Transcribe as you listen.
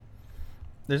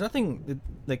there's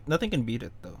nothing can beat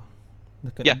it though.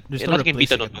 Yeah, There's no nothing can beat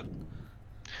the replacing it. notebook.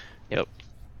 Yep.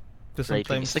 Because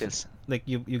Writing sometimes skills. like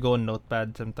you go on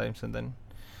Notepad sometimes and then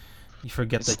you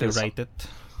forget It's that you still write it.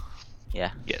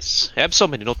 Yeah. Yes. I have so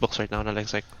many notebooks right now, and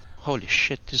it's like, holy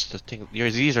shit, this is the thing.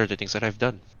 These are the things that I've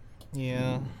done.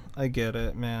 Yeah, I get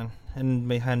it, man. And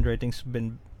my handwriting's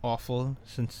been awful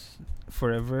since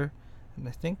forever. And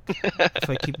I think if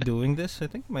I keep doing this, I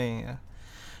think my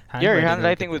Your handwriting will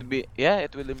handwriting get would be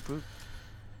it will improve.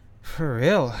 for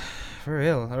real. For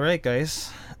real. All right,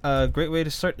 guys. Great way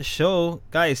to start the show,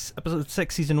 guys. Episode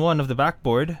 6, season 1 of the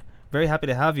Backboard. Very happy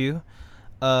to have you.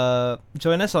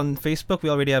 Join us on Facebook. We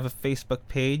already have a Facebook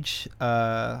page.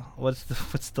 What's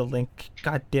the link?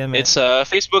 God damn it! It's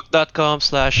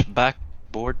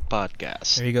facebook.com/backboard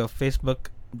podcast. There you go.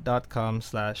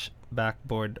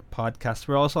 Facebook.com/backboard podcast.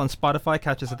 We're also on Spotify.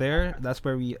 Catch us there. That's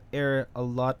where we air a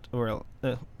lot. Or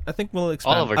I think we'll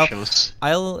expand All of our shows.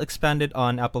 I'll expand it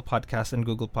on Apple Podcast and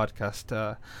Google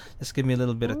Podcast. Just give me a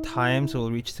little bit of time, so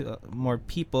we'll reach to more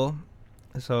people.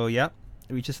 So yeah,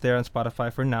 reach us there on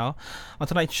Spotify for now. On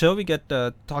tonight's show, we get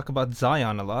to talk about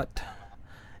Zion a lot,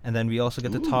 and then we also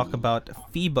get to talk about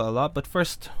FIBA a lot. But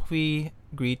first, we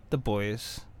greet the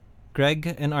boys.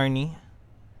 Greg and Arnie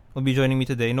will be joining me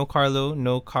today. No Carlo,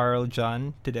 no Carl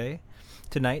John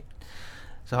tonight.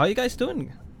 So how you guys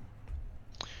doing?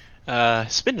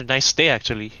 It's been a nice day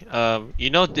actually.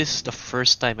 This is the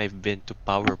first time I've been to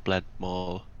Power Plant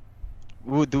Mall.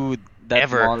 Ooh, dude, that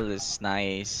Ever. mall is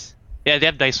nice. Yeah, they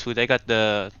have nice food. I got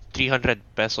the 300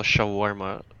 peso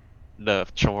shawarma, the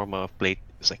shawarma plate.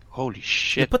 It's like, holy You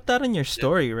shit. put that on your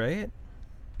story, right?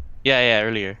 Yeah,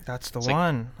 earlier. That's the It's like-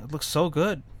 one. It looks so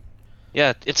good.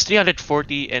 Yeah, it's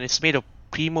 340 and it's made of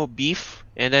primo beef.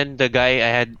 And then the guy I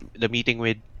had the meeting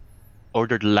with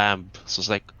ordered lamb. So it's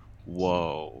like,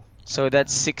 whoa. So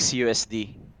that's 6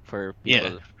 USD for Yeah.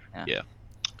 people. Yeah.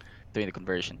 Doing the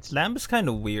conversions. Lamb is kind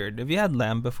of weird. Have you had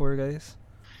lamb before, guys?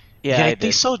 Yeah, I it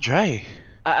tastes did. so dry.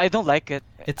 I don't like it.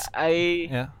 It's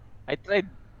I tried.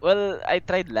 Well, I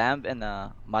tried lamb and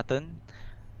mutton.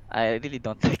 I really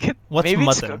don't like it. What's Maybe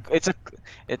mutton?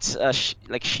 it's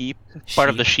like sheep. Part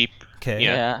of the sheep. Okay.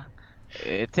 Yeah.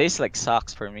 It tastes like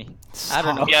socks for me. I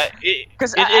don't know. Yeah,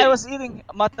 Because it- I it- was eating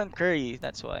mutton curry.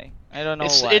 That's why. I don't know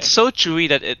it's why. it's so chewy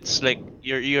that it's like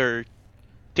you're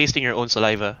tasting your own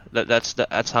saliva.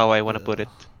 That's how I want to put it.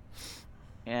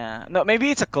 Yeah. No,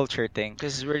 maybe it's a culture thing.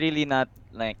 Because we're really not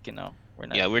like we're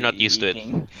not. Yeah, we're not used to it.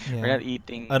 eating. Yeah. We're not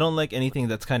eating. I don't like anything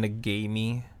that's kind of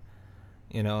gamey.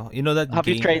 You know that. Have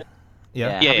you tried? Yeah.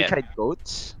 Have you Yeah. tried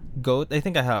goats? Goat. I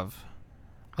think I have.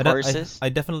 Horses? I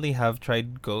definitely have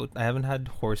tried goat. I haven't had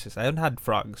horses. I haven't had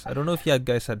frogs. I don't know if you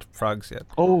guys had frogs yet.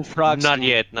 Oh, frogs. Not dude.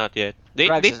 yet, not yet.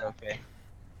 Frogs They is okay.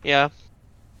 yeah.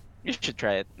 You should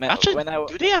try it. Man, Actually, when I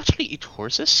do they actually eat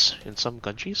horses in some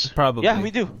countries? Probably. yeah,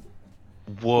 we do.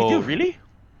 Whoa, do. really?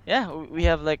 Yeah, we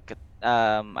have like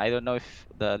I don't know if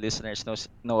the listeners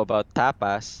know about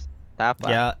tapas. Tapa.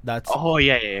 Yeah, that's Oh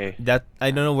yeah. that.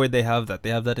 I don't know where they have that. They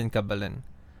have that in Cabalan.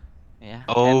 Yeah.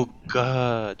 Oh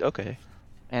god. Okay.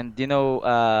 And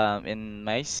in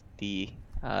my city,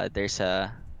 there's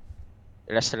a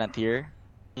restaurant here,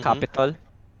 Mhm. Capitol.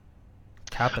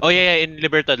 Capital. Oh yeah, in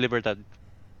Libertad.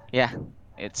 Yeah.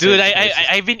 It's Dude, it's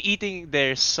racist. I've been eating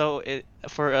there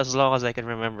for as long as I can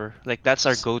remember. Like that's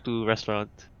our go-to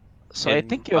restaurant. So I in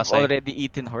think you've Pasay. already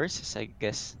eaten horses, I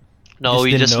guess. No,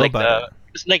 we didn't just know like about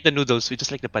the noodles. We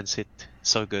just like the pancit.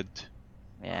 So good.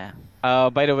 Yeah.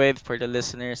 By the way, for the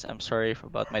listeners, I'm sorry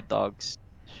about my dogs.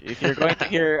 If you're going to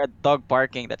hear a dog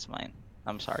barking, that's mine.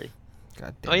 I'm sorry.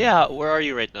 God damn. Oh yeah, where are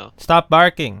you right now? Stop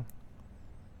barking.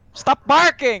 Stop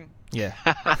barking! Yeah.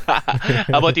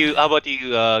 How about you,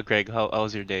 Greg?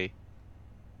 How's your day?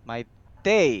 My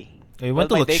day. He Well, went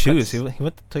to my look day shoes. cons- He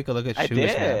went to take a look at I shoes.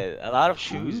 did. Man. A lot of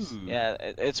shoes. Ooh. Yeah,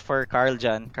 it's for Carl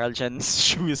Jan. Carl Jan's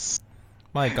shoes.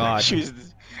 My God. Shoes.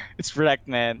 It's wrecked,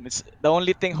 man. It's the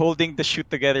only thing holding the shoe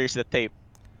together is the tape.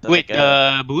 So, Wait,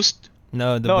 like, boost?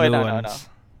 No, the No, blue no, ones. no.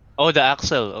 Oh, the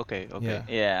axle. Okay. Yeah.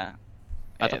 yeah.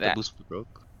 I thought the that- boost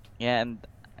broke. Yeah, and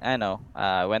I know.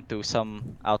 I went to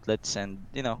some outlets and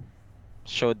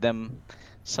showed them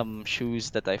some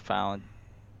shoes that I found.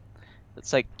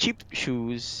 It's like cheap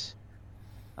shoes.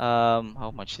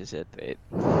 How much is it? Wait.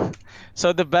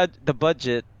 So the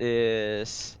budget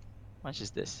is how much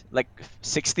is this? Like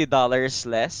 $60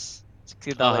 less.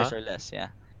 $60 Uh-huh. or less, yeah.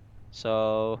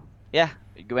 So yeah,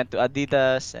 we went to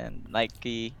Adidas and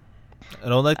Nike. I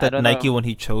don't like I that don't Nike know. one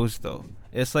he chose though.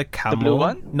 It's like camo. blue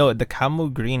one? No, the camo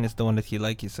green is the one that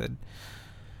he said.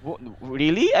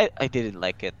 Really? I didn't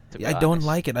like it, to be I don't honest.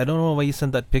 like it. I don't know why you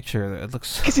sent that picture. It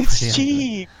looks Because pretty it's ugly.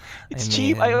 cheap. It's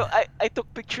cheap. mean, I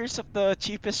took pictures of the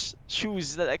cheapest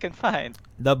shoes that I can find.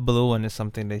 that blue one is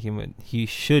something that he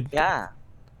should get. Yeah,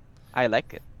 I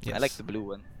like it. I like Yes. the blue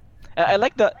one. I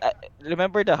like the.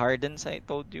 Remember the Hardens I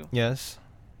told you? Yes.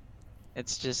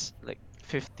 It's just like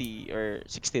 $50 or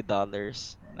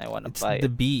 $60, and I want to It's buy the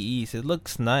it. BEs. It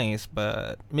looks nice,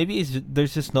 but maybe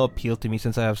there's just no appeal to me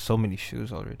since I have so many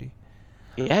shoes already.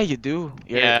 Yeah, you do.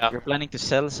 Yeah. You're planning to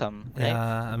sell some, right?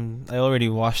 Yeah, I already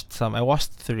washed some. I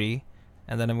washed 3,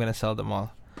 and then I'm gonna sell them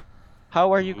all.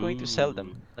 How are you going to sell Ooh.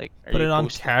 them? Like, are Put you it on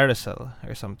posting? Carousel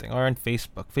or something, or on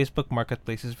Facebook. Facebook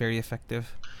Marketplace is very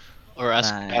effective. Or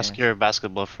ask Nice. your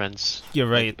basketball friends.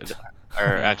 You're Like, right.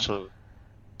 our Yeah. actual,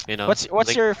 What's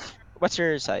like,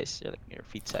 your size? Your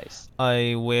feet size?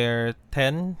 I wear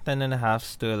 10 and a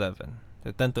half to 11.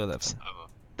 So 10 to 11.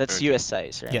 That's Very US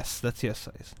size, right? Yes, that's your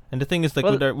size. And the thing is, like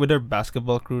Well- with our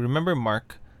basketball crew, remember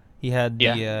Mark? He had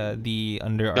the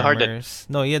Under The Harden. Armours.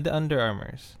 No, he had the Under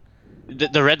Armours.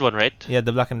 the red one, right? Yeah,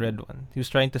 the black and red one. He was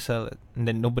trying to sell it, and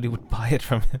then nobody would buy it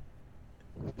from him.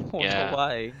 Yeah.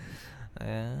 Why?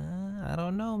 I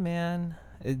don't know, man.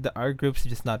 Our group's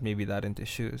just not maybe that into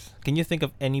shoes. Can you think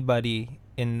of anybody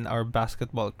in our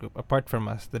basketball group apart from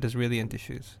us that is really into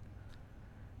shoes?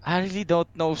 I really don't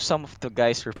know some of the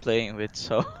guys we're playing with,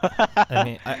 so. I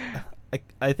mean,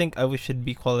 I think I should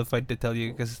be qualified to tell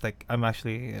you because like I'm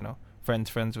actually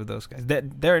friends with those guys.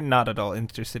 They're not at all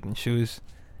interested in shoes,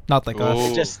 not like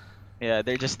Oh. us.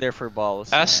 They're just there for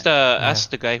balls. Ask Yeah. ask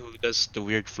the guy who does the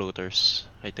weird floaters.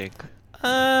 I think.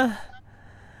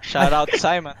 Shout out to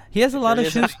Simon. He has a If lot you're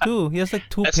of shoes listening. too. He has like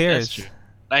 2 That's pairs. true.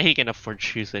 He can afford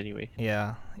shoes anyway.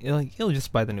 Yeah, he'll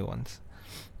just buy the new ones.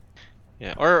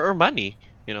 Yeah, or money.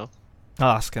 You know.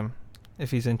 I'll ask him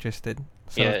if he's interested.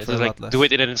 Sell Yeah, it it's for a like lot less. do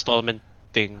it in an installment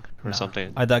thing or Nah.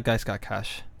 something. That guy's got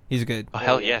cash. He's good. Oh,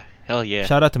 hell yeah, hell yeah.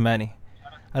 Shout out to Manny.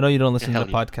 I know you don't listen to hell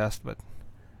the yeah. podcast, but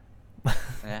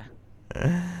Yeah.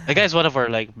 That guy's one of our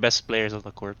like best players on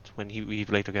the court when we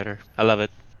play together. I love it.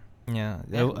 yeah,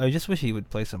 Yeah. I just wish he would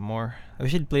play some more. I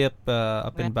wish he'd play up Yeah.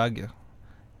 in Baguio.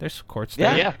 There's courts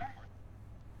Yeah. there. Yeah,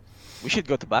 We should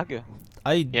go to Baguio.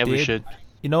 I yeah, we did. should.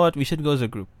 You know what? We should go as a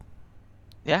group.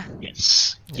 Yeah.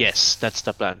 Yes, Yes. yes, that's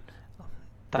the plan.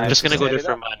 Time I'm just to gonna go set there it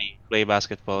for up. money, play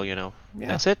basketball. Yeah.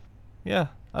 That's it. Yeah,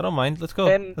 I don't mind. Let's go.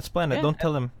 Then- Let's plan it. yeah, Don't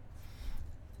tell him.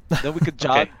 Then we could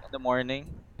jog in the morning.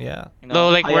 Yeah. You know, No,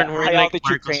 like high- we're high in like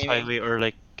altitude Marcos training. Highway or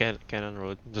like Cannon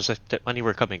Road. Just like money,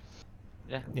 we're coming.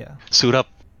 Yeah. Yeah. Suit up.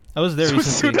 I was there Suit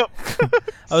recently. up.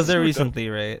 I was there Suit up. recently,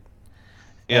 right?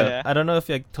 Yeah. Yeah. I don't know if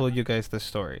I told you guys this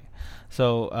story.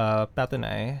 So, Pat and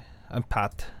I'm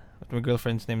Pat. But my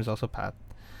girlfriend's name is also Pat.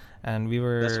 And we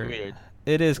were... That's weird.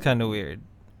 It is kind of weird.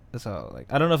 So, like,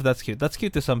 I don't know if that's cute. That's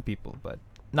cute to some people, but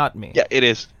not me. Yeah, it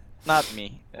is. Not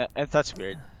me. And that's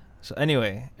weird. So,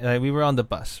 anyway, we were on the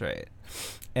bus, right?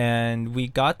 And we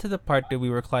got to the part that we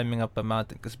were climbing up a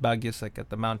mountain because Baguio's like at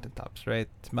the mountaintops, right?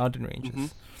 It's mountain ranges. Mhm.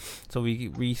 So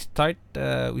we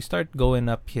start going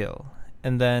uphill,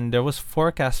 and then there was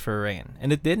forecast for rain,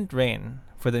 and it didn't rain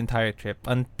for the entire trip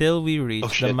until we reached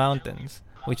the shit. mountains,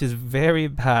 which is very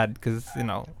bad because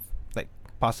like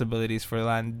possibilities for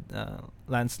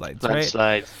landslides, right?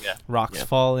 Landslides. Yeah. Rocks Yeah.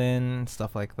 fall in,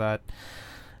 stuff like that.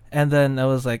 And then I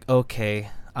was like, okay,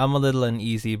 I'm a little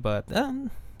uneasy, but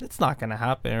it's not gonna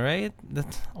happen, right?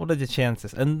 What are the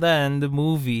chances? And then the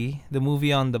movie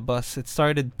on the bus, it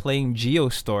started playing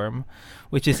Geostorm,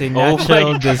 which is a my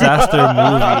natural God. disaster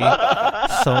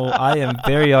movie. So I am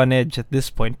very on edge at this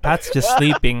point. Pat's just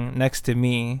sleeping next to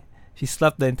me. She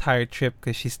slept the entire trip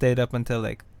because she stayed up until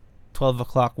like 12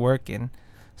 o'clock working.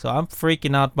 So I'm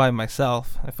freaking out by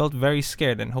myself. I felt very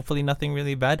scared, and hopefully nothing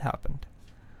really bad happened.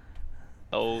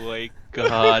 Oh my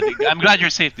god. I'm glad you're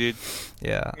safe, dude.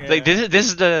 Yeah. Yeah. Like this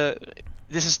is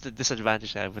the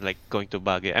disadvantage I have with like going to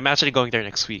Baguio. I'm actually going there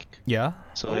next week. Yeah?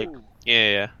 So like Ooh.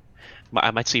 yeah.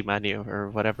 I might see Manny or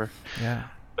whatever. Yeah.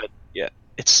 But yeah,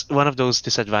 it's one of those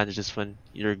disadvantages when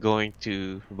you're going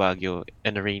to Baguio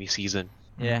in a rainy season.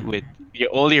 Yeah. With your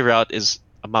only route is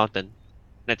a mountain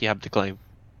that you have to climb.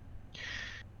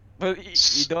 Well,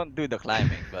 you don't do the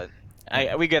climbing, but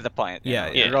we get the point. you Yeah,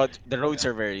 know. yeah. The roads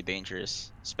are very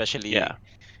dangerous, especially Yeah.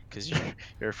 because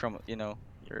you're from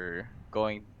you're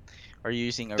going or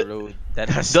using a The- road that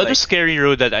has The other like scary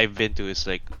road that I've been to is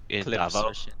like in cliffs Davao.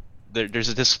 or shit.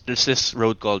 There's this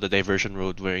road called the diversion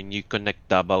road wherein you connect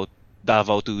Davao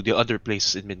to the other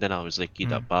places in Mindanao. It's like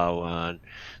Kidapawan,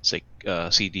 it's like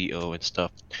CDO and stuff.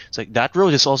 It's like that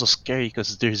road is also scary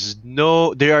because there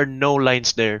are no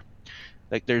lines there.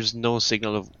 Like there's no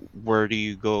signal of where do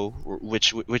you go, or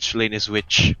which lane is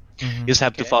which. Mhm. You just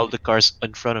have to Okay. follow the cars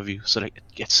in front of you, so like it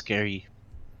gets scary.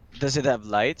 Does it have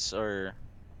lights or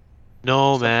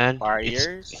No, some man, it's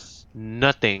barriers?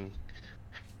 nothing.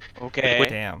 Like when Okay.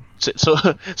 Damn. so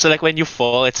like when you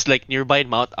fall, it's like nearby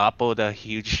Mount Apo, the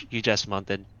huge ass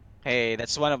mountain. Hey,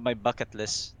 that's one of my bucket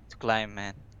lists to climb,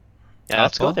 man. Yeah,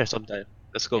 let's go Apo? there sometime.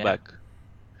 Let's go Yeah, back.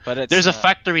 but it's There's a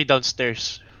factory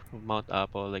downstairs of Mount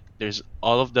Apo. Like there's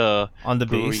all of the On the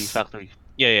brewery base. factory.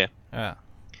 Yeah. Yeah.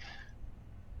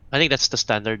 I think that's the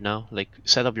standard now. Like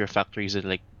set up your factories in A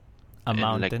like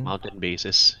mountain. mountain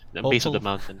bases, the base of the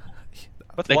Hopeful. mountain.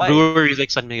 but Like why? breweries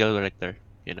like San Miguel right there.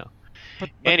 You know. But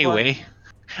why? Anyway,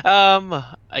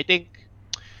 I think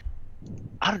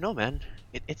I don't know, man.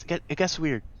 It gets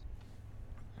weird.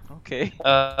 Okay.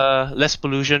 Less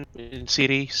pollution in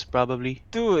cities probably.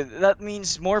 Dude, that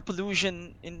means more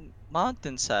pollution in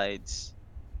mountainsides.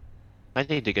 I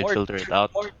think they can filter it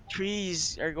out. More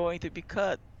trees are going to be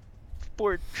cut.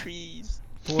 Poor trees.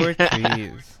 Poor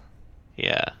trees.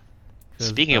 Yeah. Feels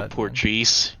Speaking of bad, poor man.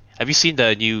 trees, have you seen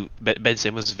the new Ben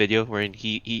Simmons video wherein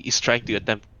he is trying to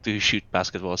attempt to shoot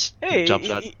basketballs, Hey, jump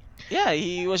shot? yeah,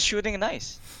 he was shooting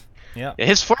nice. Yeah. Yeah,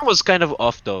 his form was kind of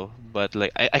off though, but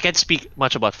like I can't speak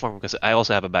much about form because I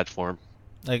also have a bad form.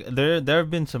 Like there have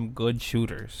been some good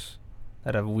shooters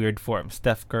that have weird forms.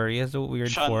 Steph Curry has a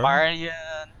weird Sean form. Marion.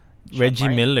 Reggie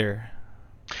Marion. Miller.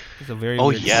 It's a very Oh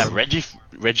weird yeah, form. Yeah.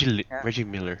 Reggie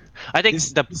Miller. I think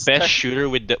This- the this best guy- shooter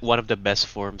with one of the best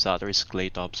forms out there is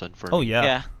Klay Thompson for Oh me. yeah.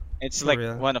 Yeah, it's For like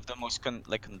real. one of the most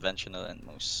conventional and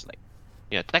most like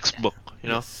Yeah, textbook. You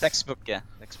know. Yes. textbook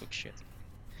shit.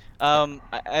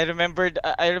 I remembered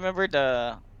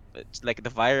it's like the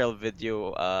viral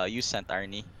video you sent,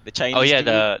 Arnie, the Chinese Oh yeah,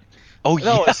 dude. oh That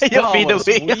yeah, was, yeah, that fade was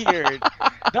away. weird.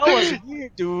 That was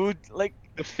weird, dude. Like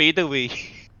The fade away.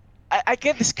 I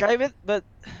can't describe it, but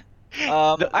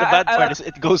The bad part is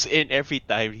it goes in every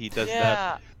time he does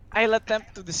that. yeah, I'll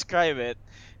attempt to describe it.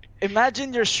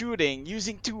 Imagine you're shooting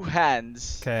using two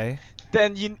hands. Okay.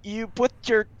 Then you put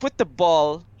the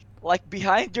ball like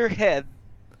behind your head,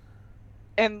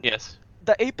 and Yes.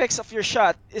 the apex of your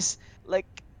shot is like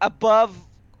above,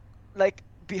 like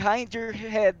behind your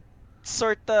head,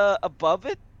 sorta above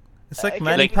it. It's like I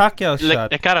Manny can- Pacquiao's Like shot.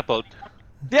 the catapult.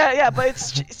 Yeah, but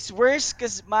it's worse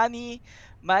because Manny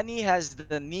has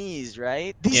the knees,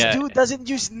 right? This Yeah. dude doesn't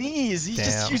use knees. He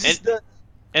just Damn. uses And- the.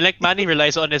 And like Manny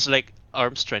relies on his like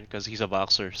arm strength because he's a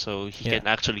boxer, so he Yeah. can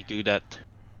actually do that.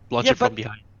 Launch Yeah, it from but-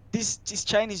 behind. This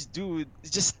Chinese dude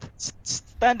is just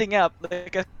standing up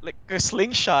like a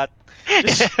slingshot.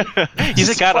 Just- He's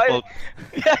a just catapult.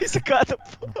 Yeah, he's a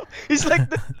catapult. He's like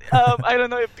the, I don't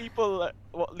know if people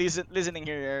listening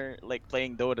here are like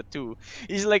playing Dota 2.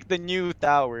 He's like the new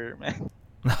tower, man.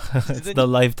 It's the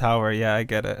live tower. Yeah, I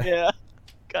get it. Yeah.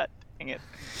 God dang it.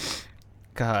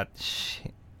 God.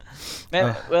 Shit.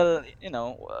 Man, Ugh. well,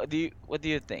 what do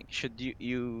you think? Should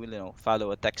you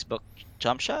follow a textbook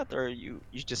jump shot, or you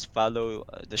just follow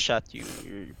the shot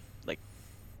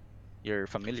you're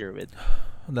familiar with?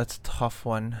 That's a tough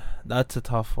one. That's a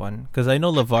tough one. Because I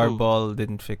know LeVar True. Ball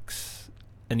didn't fix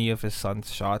any of his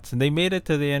son's shots, and they made it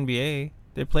to the NBA.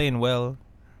 They're playing well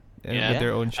Yeah. with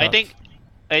their own shots.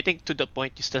 I think to the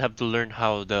point you still have to learn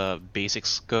how the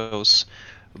basics goes,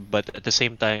 but at the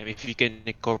same time, if you can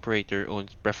incorporate your own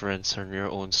preference or your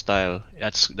own style,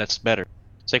 that's better.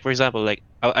 It's like for example, like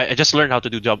I just learned how to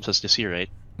do jump shots this year, right?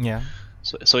 Yeah.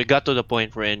 So it got to the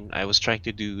point wherein I was trying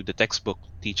to do the textbook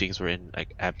teachings wherein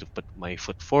like I have to put my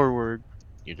foot forward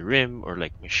near the rim or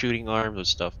like my shooting arms and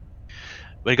stuff.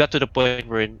 But it got to the point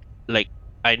wherein like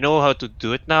I know how to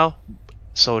do it now,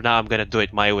 so now I'm gonna do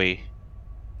it my way.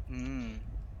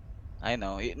 I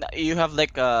know. You have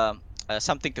like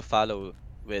something to follow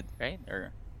with, right?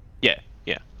 Or Yeah.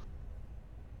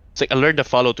 It's like I learned the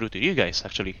follow through to you guys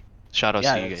actually. Shout outs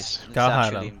to you guys.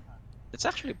 it's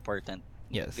actually important.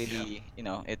 Yes. Really,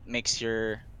 it makes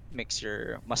your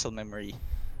muscle memory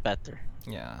better.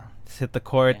 Yeah. Just hit the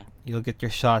court. Yeah. You'll get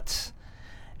your shots,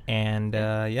 and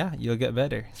you'll get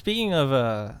better. Speaking of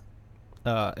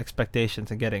expectations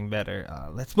and getting better,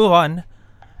 let's move on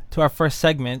to our first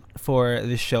segment for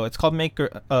this show. It's called Make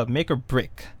or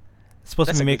Break. It's supposed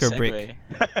That's to a be Make good or Break.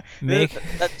 segue. Make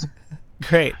That's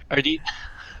great. Are the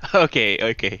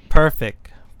okay. Perfect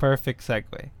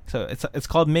segue. So it's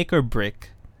called Make or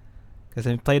Break because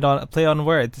I play on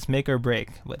words. It's make or break,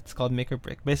 but it's called Make or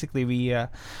Break. Basically,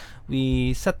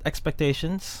 we set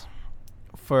expectations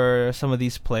for some of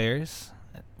these players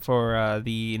for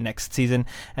the next season,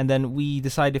 and then we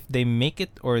decide if they make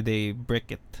it or they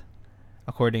break it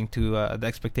according to the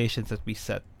expectations that we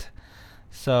set.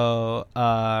 So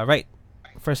right,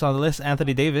 first on the list,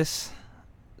 Anthony Davis.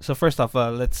 So first off,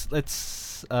 let's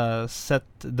set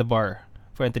the bar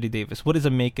for Anthony Davis. What is a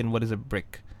make and what is a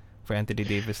break for Anthony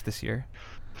Davis this year?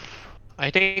 I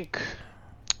think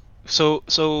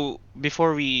so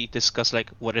before we discuss like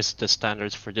what is the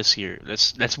standards for this year,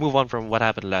 let's move on from what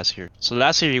happened last year. So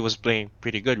last year he was playing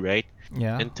pretty good, right?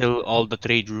 Yeah. Until all the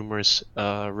trade rumors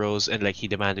rose and like he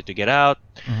demanded to get out.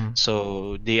 Mhm.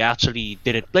 So they actually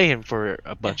didn't play him for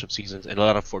a bunch of seasons and a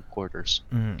lot of fourth quarters.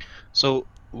 Mhm. So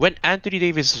when Anthony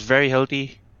Davis is very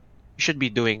healthy, you should be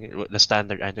doing the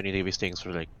standard Anthony Davis things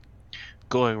for like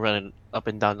going running up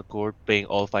and down the court, playing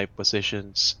all 5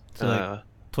 positions. So, like,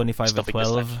 25 and stuff like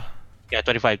this, 12. Yeah,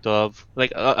 25-12.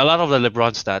 Like a lot of the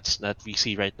LeBron stats that we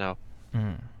see right now.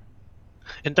 Mhm.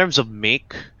 In terms of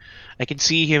make, I can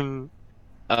see him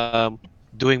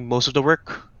doing most of the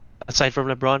work aside from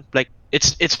LeBron. Like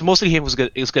it's mostly him who's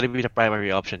gonna be the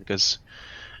primary option because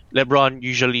LeBron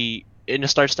usually in a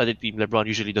star-studded team, LeBron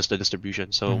usually does the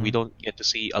distribution, so we Mhm. don't get to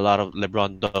see a lot of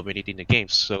LeBron dominating the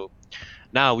games. So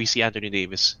now we see Anthony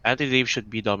Davis. Anthony Davis should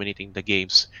be dominating the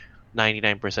games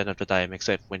 99% of the time,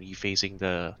 except when he's facing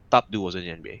the top duos in the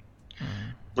NBA.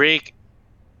 Mhm.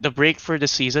 The break for the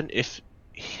season, if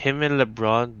him and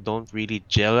LeBron don't really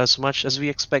gel as much as we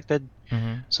expected,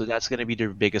 Mhm. so that's gonna be their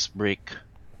biggest break.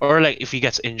 Or like if he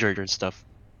gets injured and stuff.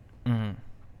 Mhm.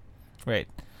 Right.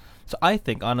 So I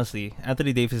think honestly,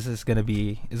 Anthony Davis is gonna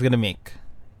make.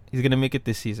 He's gonna make it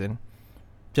this season,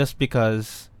 just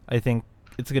because I think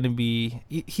it's gonna be.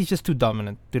 He's just too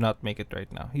dominant to not make it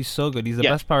right now. He's so good. He's the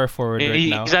Yeah. best power forward right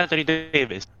now. He's Anthony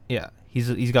Davis. Yeah,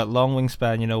 he's got long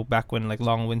wingspan. You know, back when like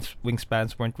long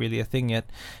wingspans weren't really a thing yet.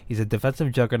 He's a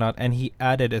defensive juggernaut, and he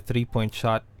added a 3-point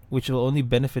shot, which will only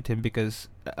benefit him because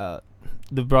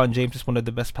LeBron James is one of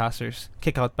the best passers,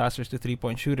 kick-out passers to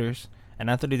 3-point shooters, and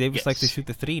Anthony Davis likes to Yes. shoot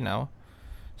the 3 now.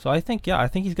 So I think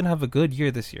he's gonna have a good year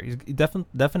this year. He's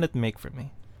definite make for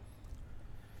me.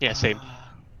 Yeah, same.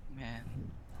 Man,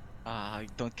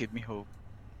 don't give me hope.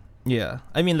 Yeah,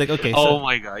 I mean like okay. Oh So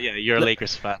my god, yeah, you're a Le-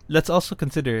 Lakers fan. let's also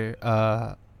consider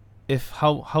if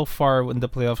how far in the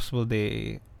playoffs will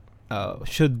they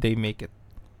should they make it,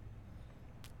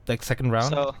 like second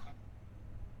round. So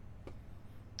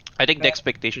I think the Man.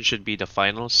 expectation should be the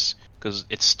finals because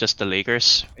it's just the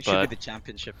Lakers. it should But be the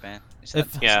championship, man. If-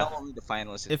 It's Yeah. not only the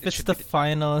finals. If it it's should the be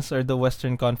finals or the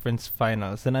Western Conference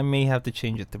Finals, then I may have to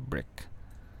change it to brick.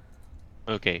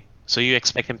 okay, so you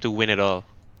expect him to win it all?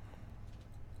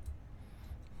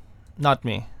 Not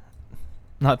me.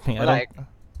 Not me. I Like, don't.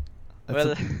 That's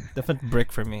well, a definite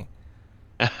brick for me.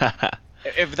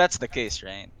 if that's the case,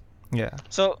 right? Yeah.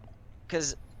 So,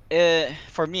 because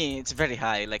for me, it's very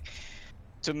high. Like,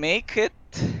 to make it,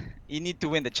 you need to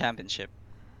win the championship.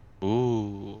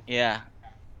 Ooh. Yeah.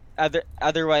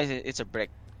 Otherwise, it's a break.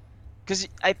 Because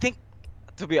I think,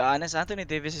 to be honest, Anthony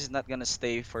Davis is not gonna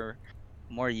stay for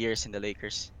more years in the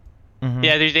Lakers. Mhm.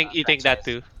 Yeah, do you think that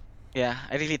too? Yeah,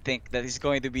 I really think that it's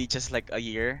going to be just like a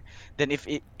year. Then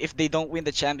if they don't win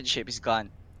the championship, he's gone.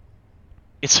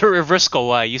 It's a reverse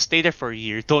Kawhi. You stay there for a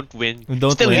year, don't win,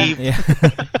 Don't still win. leave. Yeah.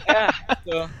 Yeah.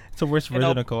 So It's a worse You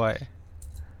know- version of Kawhi.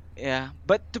 yeah,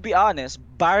 but to be honest,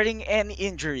 barring any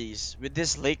injuries with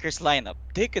this Lakers lineup,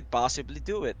 they could possibly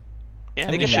do it. Yeah,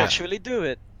 They mean, could yeah. actually do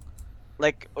it.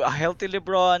 Like a healthy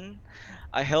LeBron,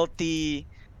 a healthy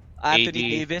Anthony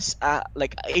AD. Davis,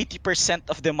 like 80%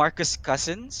 of DeMarcus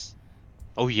Cousins.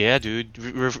 Oh yeah, dude.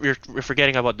 We're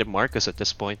forgetting about DeMarcus at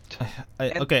this point.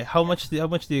 And- Okay, how much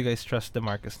do you guys trust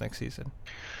DeMarcus next season?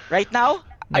 Right now,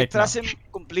 I Right trust now. him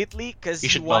completely because He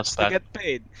he should wants bounce to back. get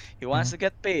paid. He wants Mhm. to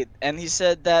get paid, and he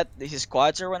said that his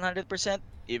squads are 100%,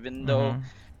 even though Mhm.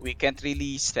 we can't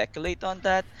really speculate on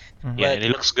that. Mhm. Yeah, But- and it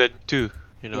looks good too.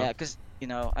 You know. Yeah, because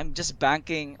I'm just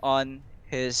banking on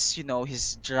his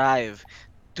his drive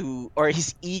or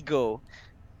his ego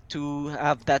to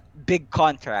have that big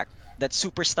contract, that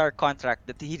superstar contract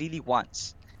that he really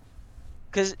wants.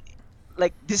 Because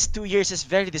like these 2 years is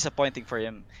very disappointing for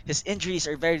him. His injuries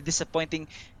are very disappointing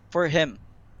for him,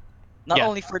 not Yeah,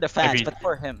 only for the fans agreed. but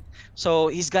for him. So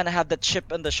he's gonna have that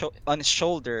chip on on his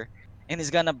shoulder, and he's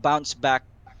gonna bounce back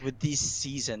with this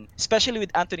season, especially with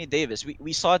Anthony Davis.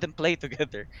 We saw them play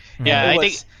together. Mhm. Yeah, It I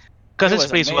was- think Cousins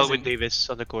was plays well with amazing. Davis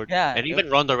on the court. Yeah, and even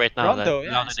Rondo right now. Rondo, like,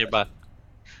 yeah, down in their back.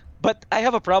 But I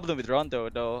have a problem with Rondo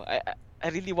though. I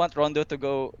really want Rondo to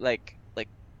go like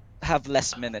have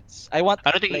less minutes. I want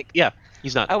I don't think. like Yeah,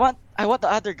 he's not. I want the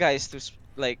other guys to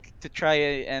to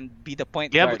try and be the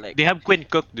point They have guard. Like, they have Quinn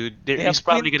Cook, dude. They He's have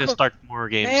probably Quinn gonna Cook. start more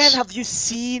games. man, have you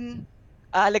seen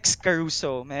Alex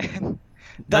Caruso, man?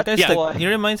 That guy's yeah. like, he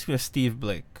reminds me of Steve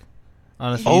Blake.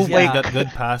 Honestly, Oh he's my got God. good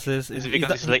passes. It's He's because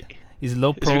not- he's like he's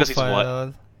low it's because he's what?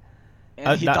 profile.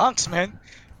 And he that dunks, man.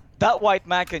 That white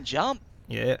man can jump,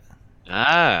 yeah,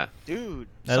 Ah, dude.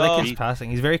 I like So his passing.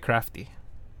 He's very crafty.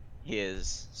 he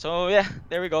is. So yeah,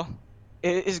 there we go.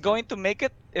 Is going to make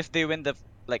it if they win the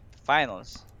like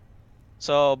finals.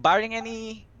 So barring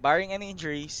any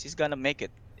injuries, he's gonna make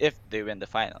it if they win the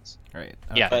finals. Right.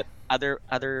 yeah. Okay. But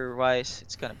otherwise,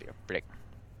 it's gonna be a brick.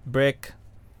 Brick.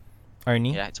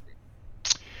 Arnie. Yeah, it's a brick.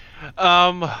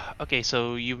 Um. Okay,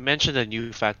 so you mentioned a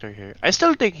new factor here. I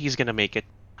still think he's gonna make it.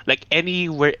 Like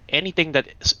anything that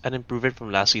is an improvement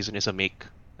from last season is a make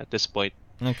at this point.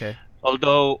 Okay.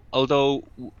 Although,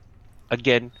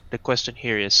 again, the question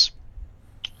here is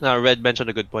now Red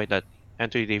mentioned a good point that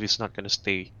Anthony Davis is not gonna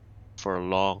stay for a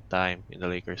long time in the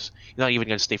Lakers. He's not even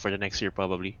gonna stay for the next year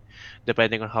probably,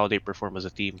 depending on how they perform as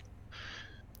a team.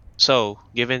 So,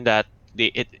 given that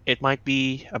it might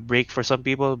be a break for some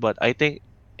people, but I think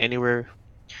anywhere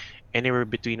anywhere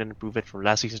between an improvement from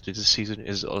last season to this season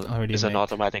Already is an make.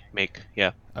 automatic make.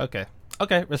 Yeah. Okay.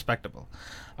 Okay. Respectable.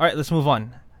 All right. Let's move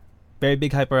on. Very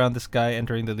big hype around this guy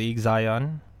entering the league,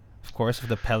 Zion, of course, of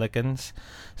the Pelicans.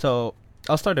 So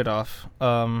I'll start it off.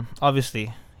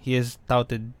 Obviously, he is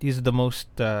touted. He's the most.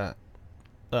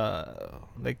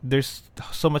 Like there's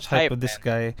so much hype Hype, with this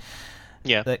man. guy.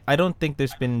 Yeah. Like I don't think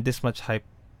there's been this much hype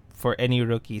for any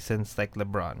rookie since like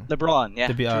LeBron. LeBron, yeah.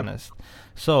 To be true. honest.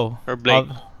 So Or Blake.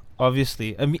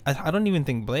 obviously, I mean, I don't even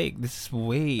think Blake. This is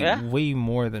way Yeah. way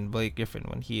more than Blake Griffin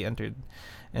when he entered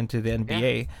into the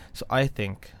NBA. So I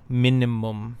think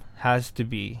minimum has to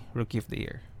be Rookie of the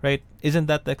Year, right? Isn't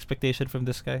that the expectation from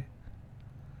this guy?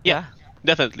 Yeah.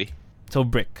 Definitely. So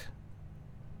Brick.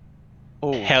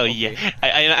 Oh, Hell okay.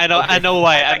 yeah. I know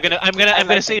why. I'm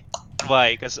gonna say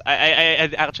why because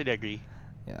I actually agree.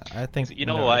 Yeah, I think You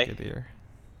know no why? Rookie of the Year.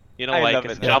 You know I why? love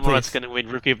Because it. Yeah, Ja Morant's please. gonna win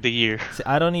Rookie of the Year. See,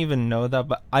 I don't even know that,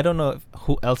 but I don't know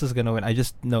who else is gonna win. I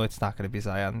just know it's not gonna be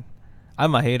Zion.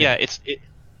 I'm a hater. Yeah, it's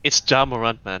Ja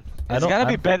Morant, man. I It's don't- gonna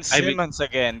be I'm- Ben I mean- Simmons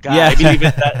again, Yeah. guys. I believe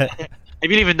in that. I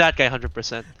believe in that guy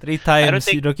 100%. 3 I don't times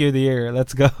think- Rookie of the Year.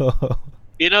 Let's go.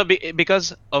 You know,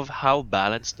 because of how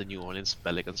balanced the New Orleans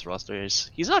Pelicans roster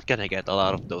is, he's not gonna get a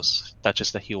lot of those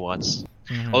touches that he wants.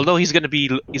 Mhm. Although he's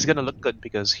gonna look good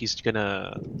because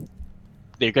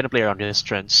they're gonna play around his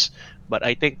strengths. But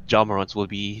I think Ja Morant will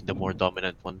be the more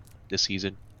dominant one this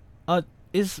season.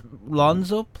 Is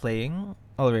Lonzo playing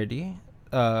already?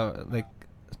 Like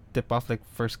tip off like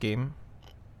first game.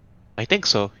 I think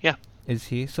so. Yeah. Is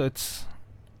he? So it's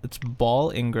Ball,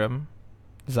 Ingram,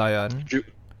 Zion.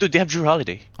 Dude, they have Drew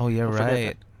Holiday. Oh yeah, Don't forget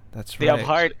right. That's They right. have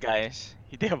heart, guys.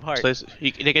 They have heart. So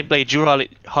they can play Drew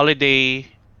Holiday,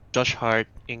 Josh Hart,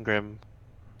 Ingram.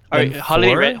 Then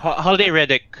Holiday, four? Holiday,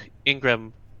 Reddick,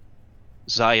 Ingram,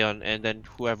 Zion, and then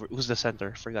who's the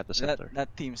center? Forgot the center. That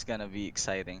team's gonna be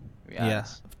exciting. To be Yeah.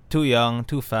 honest. Too young,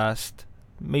 too fast.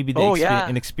 Maybe the Oh, yeah.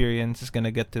 inexperience is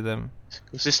gonna get to them.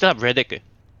 Because they still have Reddick.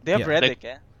 They have Yeah. Redick,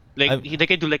 yeah. Like they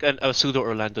can do like a pseudo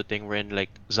Orlando thing wherein like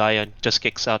Zion just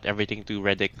kicks out everything to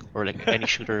Reddick or like any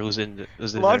shooter who's in there.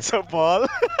 Lonzo Ball.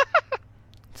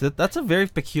 So that's a very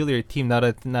peculiar team now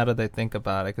that I think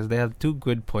about it, because they have 2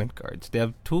 good point guards. They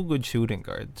have 2 good shooting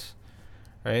guards,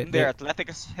 right? They're athletic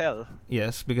as hell.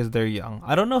 Yes, because they're young.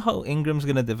 I don't know how Ingram's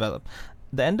gonna develop.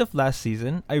 The end of last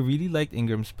season, I really liked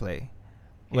Ingram's play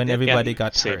when did, everybody yeah,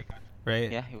 got same. hurt,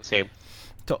 right? Yeah, he was Same.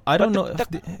 So I don't know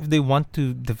the- if they want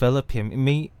to develop him.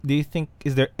 Do you think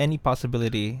is there any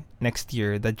possibility next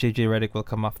year that JJ Redick will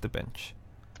come off the bench?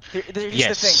 Here's the thing.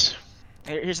 Yes.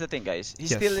 Here's the thing, guys. He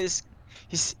Yes. still is.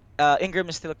 He's Ingram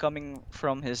is still coming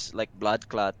from his like blood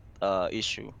clot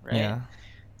issue, right? Yeah,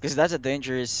 Because that's a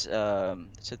dangerous.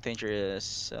 It's a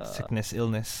dangerous. sickness,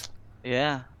 illness.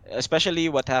 Yeah, especially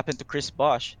what happened to Chris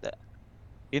Bosh.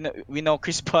 We know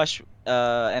Chris Bosh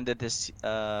ended his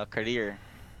career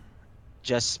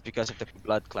just because of the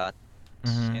blood clot.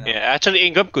 Mhm. You know? Yeah, actually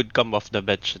Ingram could come off the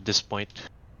bench at this point.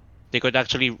 They could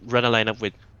actually run a lineup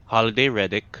with Holiday,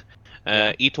 Reddick,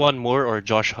 eat one more or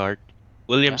Josh Hart,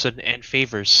 Williamson, and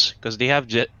Favors because they have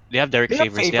Derek They have Favors, they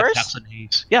have Favors? Jackson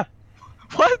Hayes. Yeah,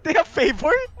 What? They have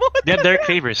favor? What? they have Derek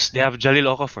Favors, they have Jalil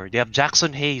Okafor, they have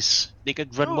Jackson Hayes. They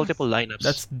could run Bro, multiple lineups.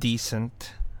 That's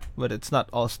decent, but it's not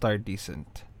all-star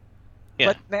decent. yeah.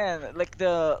 But man, like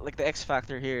the X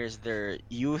factor here is their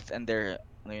youth and their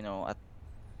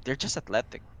they're just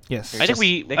athletic. Yes. They're I think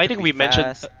just- they I could think be we mentioned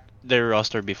fast. their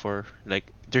roster before. Like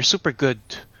they're super good,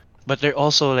 but they're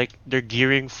also like they're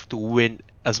gearing to win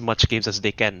as much games as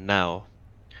they can now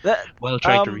That, while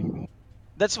trying to.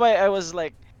 that's why I was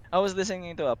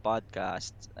listening to a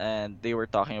podcast and they were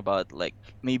talking about like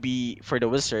maybe for the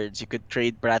Wizards you could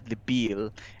trade Bradley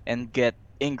Beal and get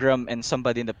Ingram and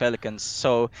somebody in the Pelicans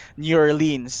so New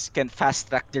Orleans can fast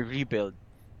track their rebuild.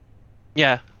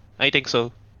 Yeah, I think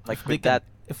so. Like If they with can, that,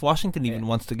 if Washington yeah. even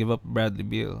wants to give up Bradley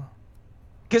Beal,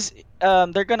 Because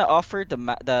they're gonna offer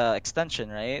the extension,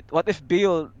 right? What if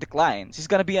Beal declines? He's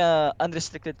gonna be a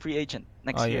unrestricted free agent oh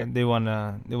next yeah, year. they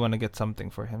wanna get something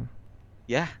for him.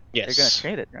 Yeah, they're gonna Yes.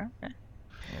 trade it, right? Yeah.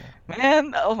 Yeah,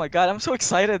 Man, oh my God, I'm so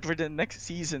excited for the next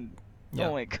season. yeah.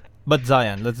 Oh my God. But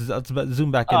Zion,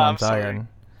 zoom back Oh, in on I'm sorry. Zion.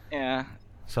 Yeah,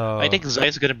 I So think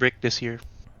Zion's gonna break this year.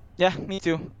 yeah, me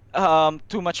too.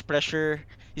 Too much pressure.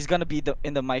 He's gonna be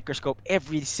in the microscope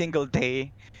every single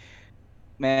day,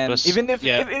 man. Plus, yeah,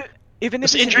 Even if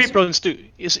plus he's in injury his prone too.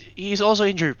 He's also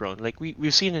injury prone. Like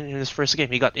we've seen in his first game,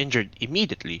 he got injured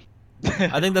immediately.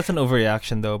 I think that's an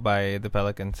overreaction though by the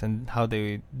Pelicans and how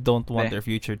they don't want they, their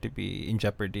future to be in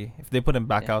jeopardy if they put him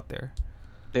back yeah, out there.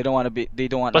 they don't want to be. They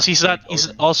don't want to Plus, he's hurt not. He's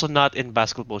Odin. also not in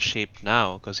basketball shape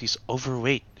now because he's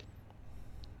overweight.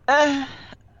 Uh,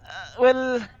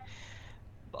 well,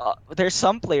 there's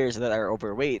some players that are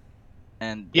overweight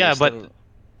and they're Yeah, still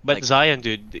but like. Zion,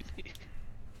 dude,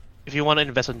 if you want to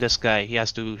invest in this guy, he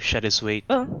has to shed his weight.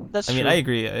 Well, that's I mean, I true.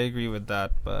 agree. I agree with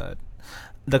that, but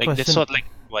the Like that's question what like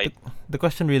the, white. the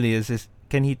question really is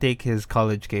can he take his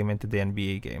college game into the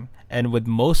NBA game? And with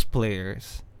most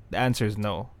players, the answer is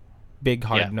no. Big Yeah,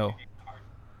 hard no.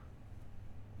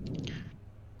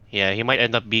 yeah, he might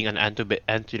end up being an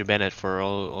Anthony Bennett for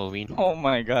all we know. Oh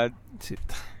my God. T-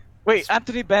 Wait,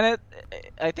 Anthony Bennett.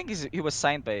 I think he was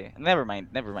signed by. Never mind.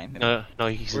 Never mind. No, no,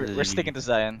 he's in the We're sticking league. to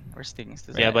Zion. We're sticking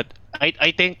to Yeah, Zion. but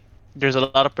I think there's a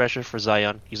lot of pressure for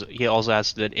Zion. He also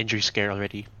has the injury scare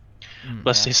already. Mm.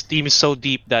 Plus, Yeah. his team is so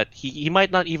deep that he might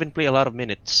not even play a lot of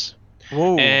minutes.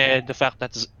 Whoa. And the fact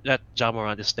that Ja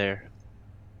Morant is there,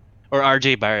 or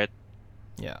RJ Barrett,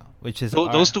 Yeah, which is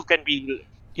those two can be,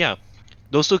 yeah,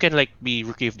 those two can like be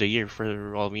rookie of the year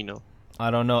for all we know.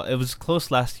 I don't know. It was close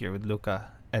last year with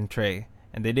Luka and Trey,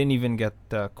 and they didn't even get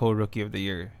co-rookie of the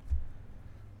year.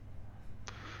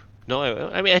 No,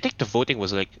 I mean I think the voting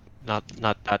was like not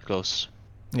that close.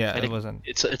 Yeah, I it think wasn't.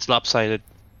 it's lopsided.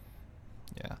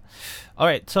 Yeah. All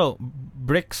right. So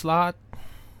brick slot.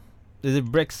 Is it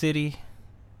Brick City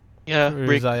Yeah, for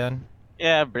break. Zion?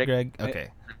 Yeah, Brick. Greg. Okay.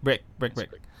 Brick.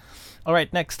 All right.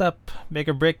 Next up, make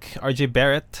or brick. RJ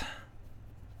Barrett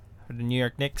for the New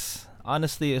York Knicks.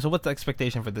 Honestly, so what's the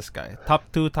expectation for this guy? Top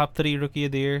 2, top 3 rookie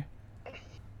of the year.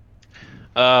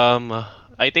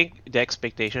 I think the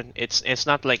expectation it's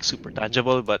not like super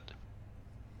tangible, but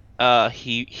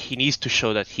he needs to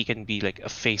show that he can be like a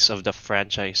face of the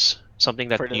franchise, something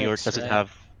that For the New York Knicks, doesn't right?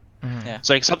 have. Mhm. Yeah.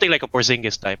 So like something like a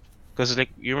Porzingis type, because like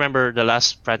you remember the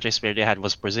last franchise player they had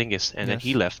was Porzingis, and then he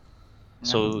Yes. left.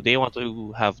 So they want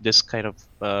to have this kind of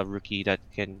rookie that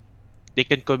they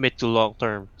can commit to long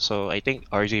term. So I think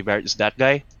RJ Barrett is that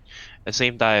guy. At the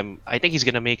same time, I think he's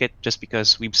gonna make it just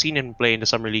because we've seen him play in the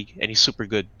summer league and he's super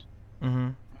good.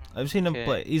 Mhm. I've seen him Okay.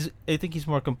 play. I think he's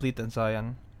more complete than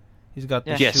Zion. He's got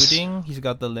the Yeah. Yes. shooting, he's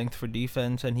got the length for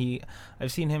defense, and I've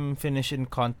seen him finish in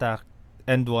contact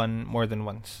end one more than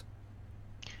once.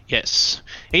 Yes,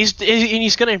 he's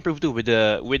gonna improve too with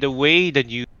the way the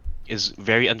new is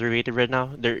very underrated right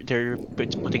now. They're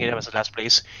putting him as the last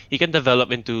place. He can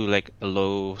develop into like a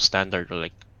low standard or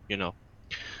like you know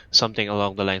something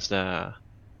along the lines that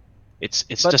it's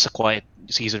But just a quiet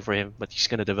season for him, but he's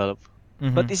gonna develop.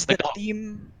 but Mhm. is the Like oh,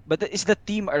 team is the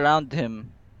team around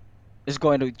him is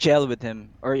going to gel with him,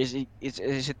 or is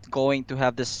it going to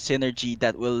have the synergy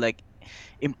that will like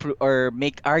improve or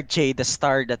make RJ the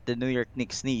star that the New York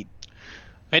Knicks need?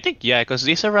 I think yeah, because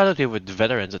they surrounded him with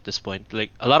veterans at this point. Like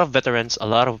a lot of veterans, a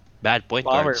lot of bad point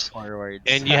Power guards, forwards.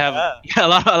 and you have yeah, a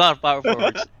lot of power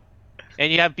forwards,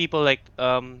 and you have people like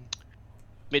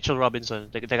Mitchell Robinson,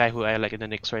 the guy who I like in the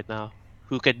Knicks right now,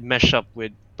 who can mesh up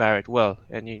with Barrett well.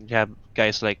 And you have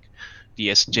guys like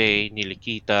DSJ,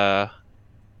 Nilikita,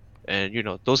 and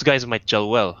those guys might gel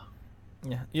well.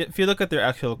 Yeah. If you look at their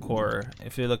actual core,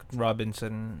 if you look at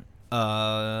Robinson,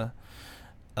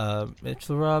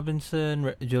 Mitchell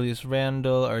Robinson, Julius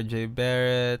Randle, R.J.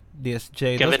 Barrett,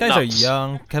 DSJ. Those Kevin guys are Knox.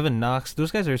 young. Kevin Knox.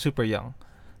 Those guys are super young.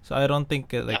 So I don't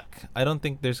think Yeah. I don't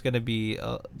think there's gonna be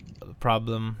a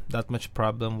problem, that much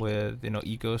problem with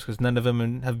egos, because none of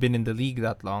them have been in the league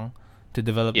that long to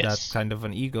develop that Yes. kind of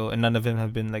an ego, and none of them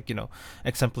have been like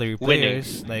exemplary Winning.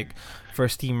 players, like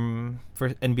first team,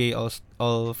 first NBA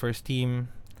all first team,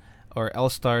 or all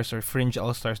stars or fringe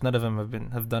all stars. None of them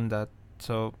have done that.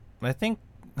 So I think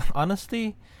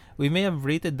honestly, we may have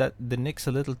rated the Knicks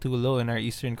a little too low in our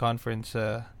Eastern Conference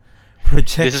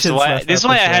projections. This is why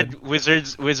I last had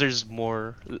Wizards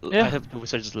more. Yeah. I have the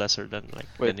Wizards lesser than like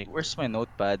the Wait, Knicks. where's my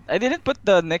notepad? I didn't put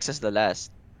the Knicks as the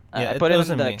last. Yeah, I it put him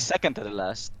wasn't like me. second to the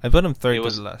last. I put him third It to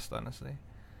was- the last, honestly.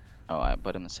 Oh, I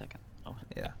put him in second.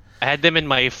 Yeah. I had them in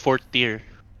my 4th tier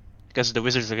because the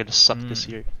Wizards are gonna suck this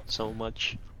Mm. year so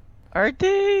much. Are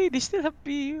they? They still have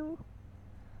PU.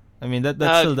 I mean that's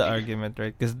Uh, still the argument,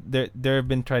 right? Because there have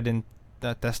been tried and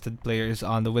tested players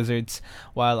on the Wizards,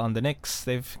 while on the Knicks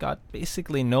they've got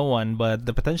basically no one. But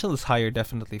the potential is higher,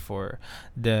 definitely, for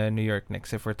the New York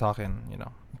Knicks if we're talking,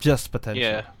 just potential.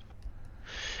 yeah.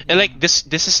 And like this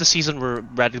is the season where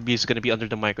Bradley Beal is gonna be under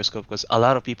the microscope because a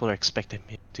lot of people are expecting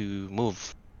him to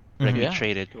move, like be Mhm. Yeah.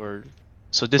 traded, or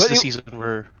so this is But the it, season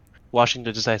where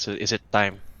Washington decides is it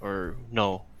time or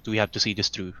no? Do we have to see this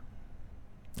through?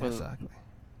 well, Exactly.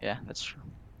 yeah, that's true.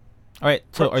 All right.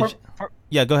 So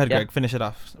yeah, go ahead, Yeah, Greg. Finish it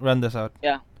off. Run this out.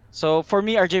 yeah. So for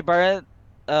me, RJ Barrett,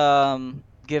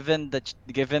 given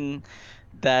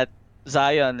that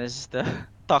Zion is the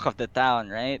talk of the town,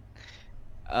 right?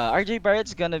 RJ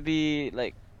Barrett's gonna be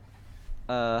like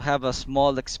have a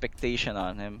small expectation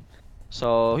on him.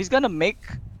 So he's gonna make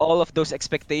all of those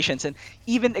expectations and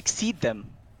even exceed them.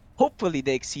 Hopefully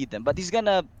they exceed them. But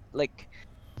like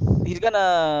he's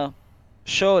gonna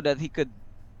show that he could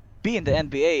be in the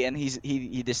NBA and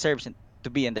he deserves to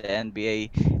be in the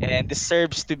NBA and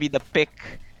deserves to be the pick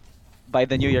by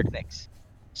the New York Knicks.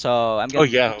 So Oh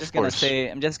yeah, of course.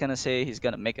 I'm just gonna say he's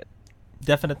gonna make it.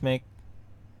 Definite make.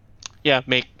 Yeah,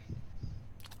 make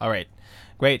All right.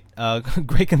 Great.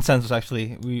 Great consensus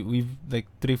actually. We've like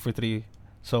 3 for 3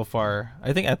 so far.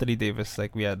 I think Anthony Davis,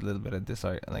 like, we had a little bit of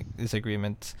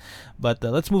disagreements, but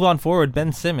let's move on forward.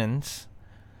 Ben Simmons,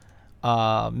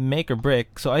 make or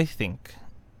break. So I think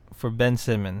for Ben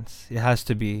Simmons, it has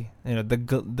to be,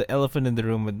 the elephant in the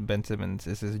room with Ben Simmons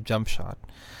is his jump shot,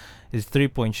 his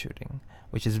 3-point shooting,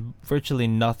 which is virtually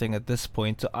nothing at this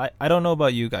point. So I don't know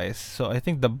about you guys. So I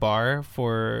think the bar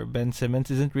for Ben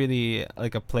Simmons isn't really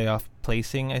like a playoff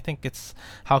placing. I think it's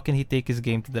how can he take his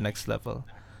game to the next level.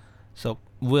 So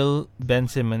will Ben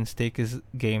Simmons take his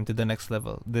game to the next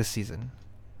level this season?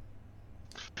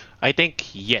 I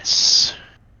think yes.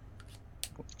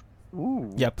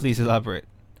 Ooh. Yeah, please elaborate.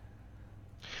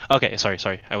 Okay,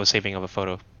 sorry. I was saving up a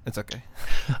photo. It's okay.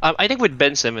 I think with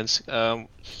Ben Simmons,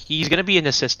 he's gonna be in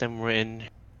a system wherein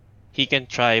he can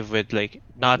thrive with like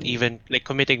not even like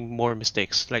committing more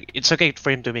mistakes. Like it's okay for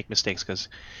him to make mistakes because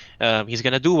he's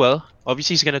gonna do well.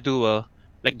 Obviously, he's gonna do well.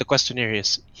 Like the question here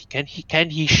is, can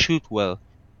he shoot well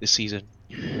this season?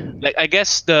 Like I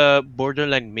guess the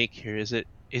borderline make here is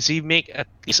he make at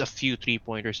least a few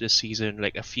 3-pointers this season,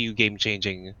 like a few game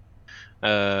changing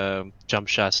jump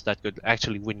shots that could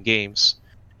actually win games,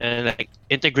 and like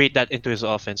integrate that into his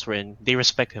offense wherein they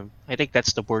respect him. I think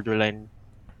that's the borderline.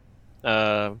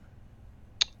 Uh,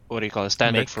 what do you call it?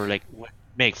 Standard Make. for like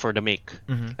make for the make.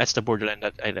 Mm-hmm. That's the borderline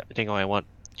that I think I want.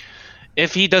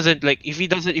 If he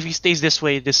stays this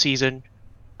way this season,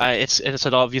 it's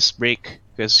an obvious break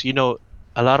because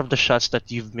a lot of the shots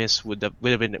that you've missed would have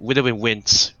been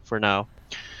wins for now.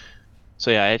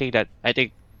 So yeah, I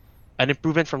think an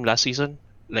improvement from last season,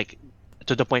 like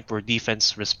to the point where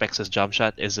defense respects his jump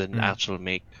shot, is an actual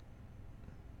make.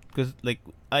 Because, like,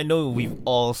 I know we've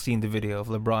all seen the video of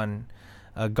LeBron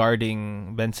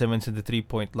guarding Ben Simmons in the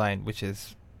 3-point line, which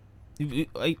is,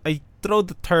 I throw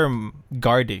the term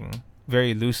guarding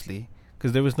very loosely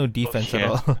because there was no defense at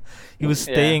all. He was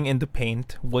staying in the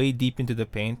paint, way deep into the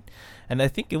paint, and I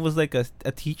think it was like a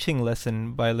teaching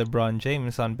lesson by LeBron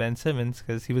James on Ben Simmons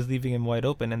because he was leaving him wide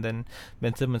open, and then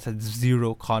Ben Simmons had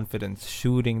zero confidence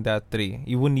shooting that 3.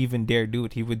 He wouldn't even dare do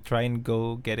it. He would try and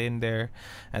go get in there,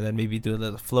 and then maybe do a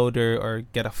little floater or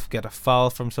get a foul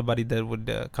from somebody that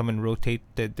would come and rotate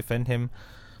to defend him.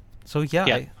 So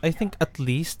yeah. I think at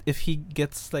least if he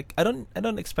gets, like, I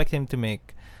don't expect him to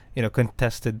make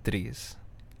contested threes.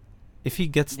 If he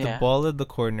gets the ball at the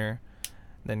corner,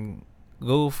 then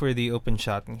go for the open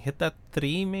shot and hit that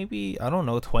 3 maybe, I don't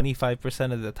know,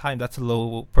 25% of the time. That's a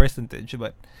low percentage,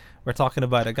 but we're talking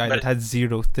about a guy that had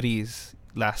 0 threes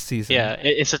last season. Yeah,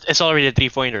 it's already a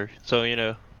 3-pointer, so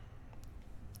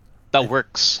that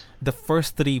works. The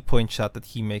first 3-point shot that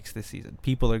he makes this season,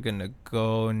 people are gonna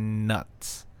go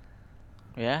nuts.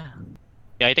 Yeah.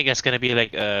 Yeah, I think that's gonna be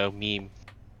like a meme.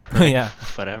 Yeah.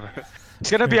 Whatever. It's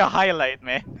gonna be a highlight,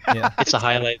 man. Yeah. It's a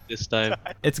highlight this time.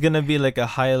 It's gonna be like a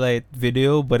highlight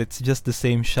video, but it's just the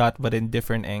same shot but in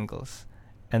different angles,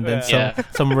 and then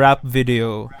some rap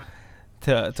video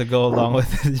to go along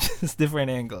with it, just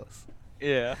different angles.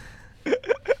 Yeah.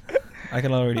 I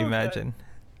can already imagine.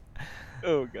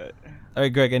 Oh god. All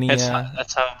right, Greg. Any?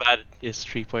 That's how bad his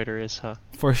 3-pointer is, huh?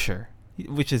 For sure.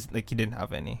 Which is like he didn't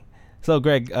have any. So,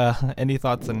 Greg, any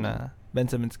thoughts on Ben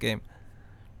Simmons' game?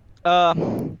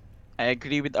 I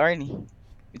agree with Arnie.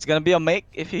 It's gonna be a make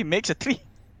if he makes a 3.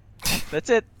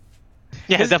 That's it.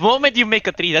 Yeah, the moment you make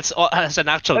a 3, that's an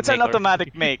actual That's an make already.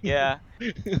 automatic make, yeah.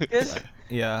 Because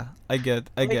Yeah, I get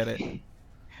it.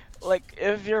 like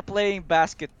if you're playing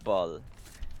basketball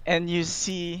and you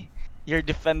see your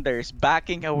defenders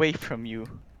backing away from you,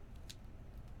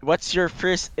 what's your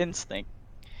first instinct?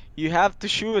 You have to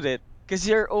shoot it because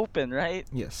you're open, right?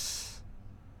 Yes.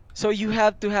 So you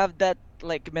have to have that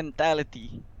like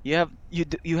mentality. You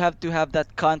have to have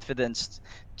that confidence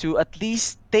to at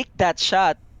least take that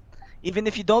shot. Even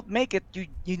if you don't make it,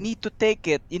 you need to take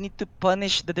it. You need to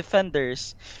punish the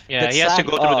defenders Yeah, that he has to sag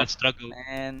go through that off. struggle.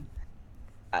 And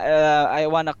I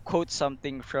wanna quote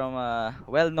something from a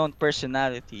well-known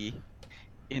personality.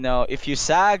 If you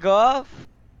sag off,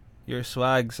 Your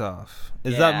swag's off.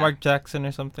 Is that yeah. Mark Jackson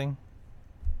or something?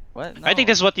 What? I think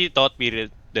No. that's what you taught me.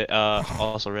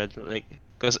 Also read like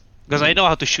because I know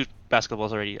how to shoot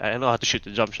basketballs already. I know how to shoot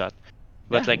the jump shot,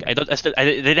 Yeah. but like I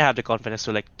didn't have the confidence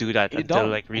to like do that You until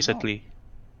don't. like recently.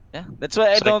 Yeah. That's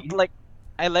why I So like don't like.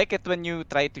 I like it when you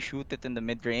try to shoot it in the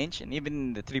mid range and even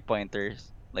in the 3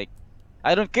 pointers. Like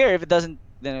I don't care if it doesn't.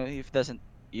 If it doesn't.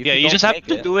 If yeah, you you don't just have make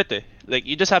to it, do it. Like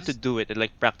you just have to just do it and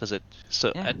like practice it.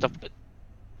 So yeah. so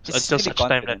It's until really such time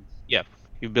that confidence. yeah,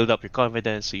 you build up your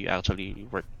confidence. So you actually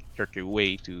work your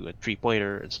way to a 3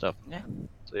 pointer and stuff. Yeah.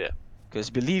 So yeah. Because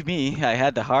believe me, I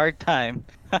had a hard time.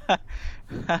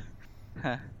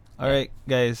 All right,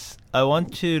 guys. I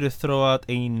want you to throw out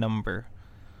a number.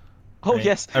 Oh Right?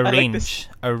 yes, I like this.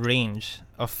 A range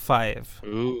of 5.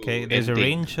 Ooh, Okay, there's a ending.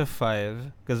 range of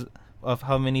 5 because of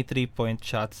how many 3-point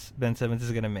shots Ben Simmons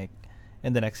is gonna make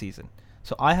in the next season.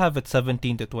 So I have it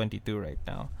 17 to 22 right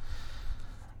now.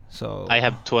 So I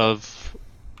have 12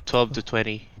 to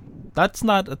 20. that's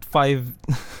not at 5.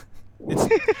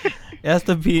 It has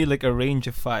to be like a range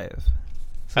of 5.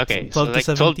 So Okay, 12 so to like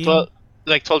 17.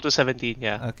 like 12 to 17,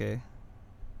 yeah. Okay.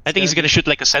 I think he's gonna gonna shoot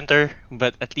like a center,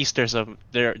 but at least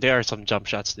there are some jump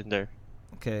shots in there.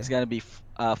 Okay. It's gonna be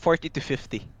 40 to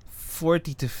 50.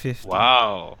 40 to 50.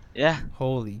 Wow. Yeah.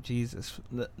 Holy Jesus.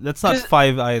 That's not 'Cause-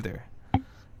 5 either.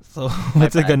 So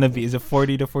what's it gonna be? Is it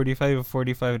 40 to 45 or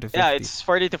 45 to 50? Yeah, it's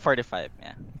 40 to 45.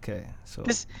 Yeah. Okay. So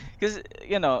Because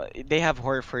they have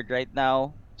Horford right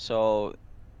now, so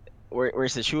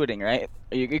where's the shooting, right?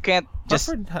 You can't just.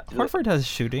 Horford has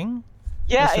shooting.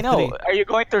 Yeah, That's I the know. three. Are you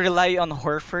going to rely on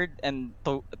Horford and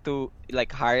to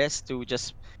like Harris to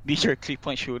just be your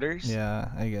 3-point shooters? Yeah,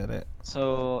 I get it.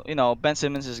 So Ben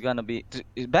Simmons is gonna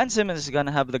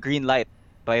have the green light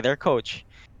by their coach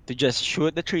to just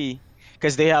shoot the three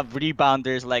because they have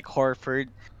rebounders like Horford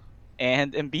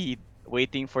and Embiid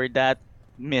waiting for that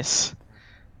miss.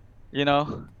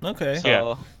 Okay. So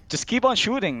Yeah. just keep on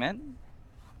shooting, man.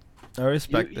 I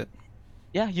respect You- it.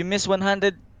 Yeah, you miss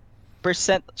 100%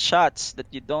 shots that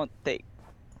you don't take.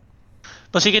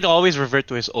 Plus, he can always revert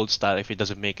to his old style if he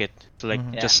doesn't make it to like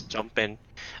Mhm. Yeah. just jump in.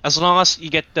 As long as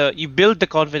you build the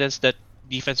confidence that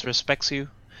defense respects you,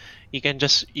 you can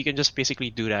just basically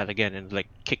do that again and like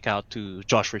kick out to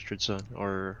Josh Richardson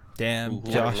or Damn,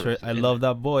 whoever. Josh, I love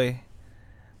that boy.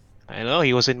 I know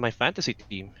he was in my fantasy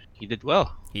team. He did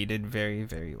well. He did very,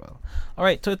 very well. All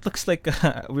right, so it looks like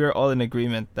we're all in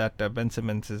agreement that Ben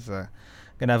Simmons is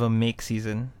gonna have a make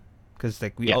season, because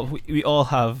like Yeah. we all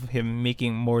have him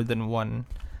making more than one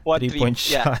 3-point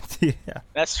Yeah, shot. Yeah.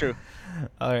 that's true.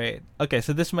 All right. Okay,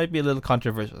 so this might be a little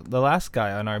controversial. The last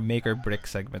guy on our make or break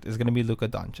segment is gonna be Luka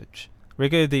Doncic.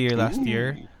 Rookie of the year last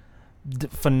year.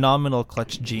 Phenomenal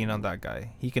clutch gene on that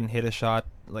guy. He can hit a shot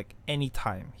like any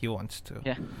time he wants to.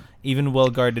 Yeah. Even well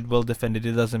guarded, well defended,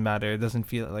 it doesn't matter. It doesn't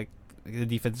feel like the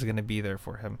defense is gonna be there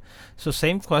for him. So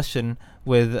same question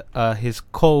with his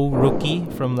co-rookie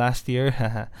from last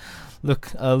year.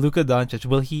 Luka Doncic.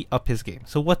 Will he up his game?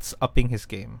 So what's upping his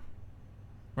game,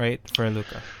 right, for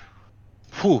Luka?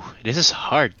 Whew, this is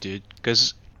hard, dude.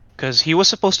 Cause he was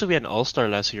supposed to be an all-star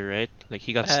last year, right? Like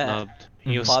he got snubbed.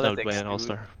 He was snubbed by Politics, an dude.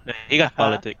 all-star. He got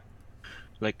politic.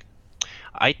 Like,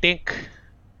 I think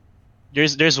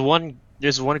there's one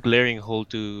glaring hole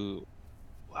to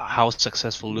how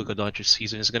successful Luka Doncic's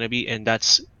season is gonna be, and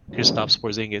that's Kristaps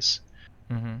Porzingis.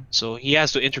 Mm-hmm. So he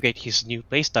has to integrate his new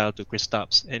playstyle to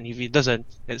Kristaps, and if he doesn't,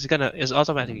 it's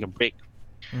automatically a break.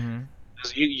 Mm-hmm.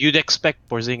 Because you'd expect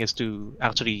Porzingis to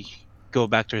actually go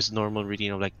back to his normal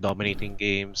routine of like dominating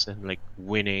games and like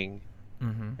winning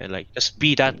Mm-hmm. and like just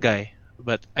be that guy.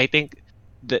 But I think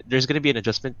that there's gonna be an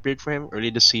adjustment period for him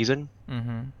early this season.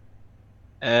 Mm-hmm.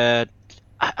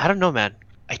 I don't know, man.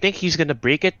 I think he's gonna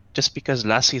break it just because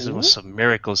last season was a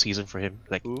miracle season for him.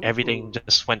 Like everything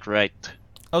just went right.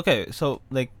 Okay, so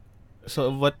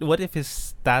what if his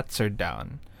stats are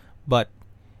down, but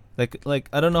Like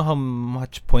I don't know how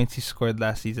much points he scored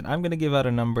last season. I'm gonna give out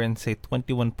a number and say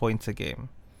 21 points a game,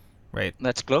 right?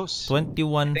 That's close.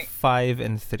 21, think- 5,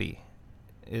 and 3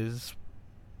 is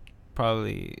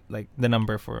probably like the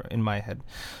number for in my head.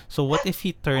 So what if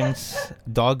he turns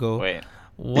doggo? Wait.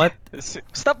 What?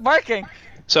 Stop barking.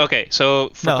 So okay, so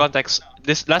for No. context,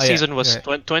 this last Oh, yeah, season was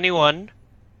go ahead. 21,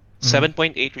 Mhm.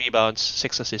 7.8 rebounds,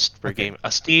 6 assists per Okay. game,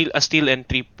 a steal, and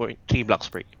 3.3 blocks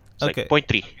per game. It's Okay. like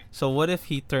 0.3. So what if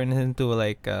he turns into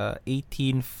like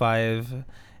 18-5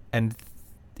 and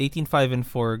 18-5 and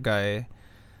 4 guy,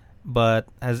 but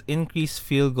has increased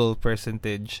field goal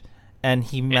percentage, and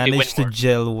he they win managed to more.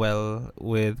 gel well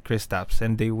with Kristaps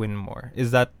and they win more?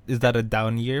 Is that a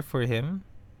down year for him?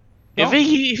 No. If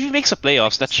he makes a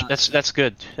playoffs, It's not. that's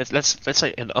good. That's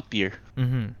like an up year.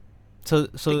 Mm-hmm. So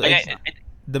Like,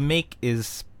 the make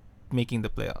is making the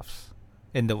playoffs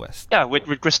in the West. Yeah, with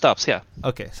Kristaps, yeah.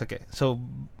 Okay. So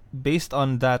based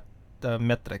on that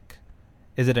metric,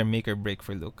 is it a make or break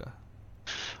for Luka?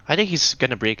 I think he's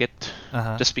gonna break it,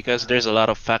 Uh-huh. just because there's a lot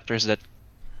of factors that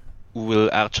will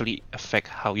actually affect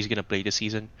how he's gonna play this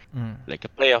season. Mm. Like a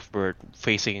playoff berth,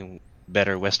 facing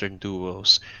better Western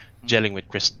duos, gelling with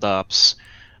Kristaps.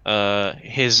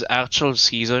 His actual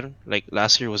season, like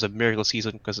last year, was a miracle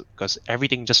season because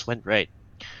everything just went right.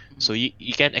 So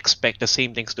you can't expect the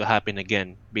same things to happen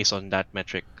again based on that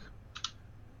metric.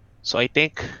 So I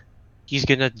think he's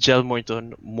gonna gel more into a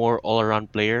more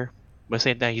all-around player, but at the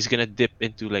same time he's gonna dip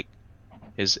into like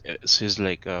his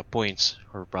like points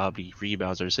or probably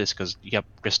rebounds or assists because you have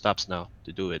Kristaps now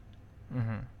to do it.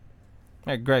 Mm-hmm.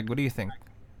 Hey, Greg, what do you think?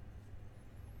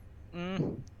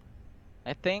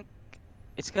 I think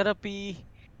it's gonna be.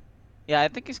 Yeah, I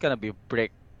think it's gonna be a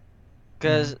break.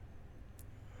 Cause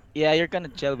yeah, you're gonna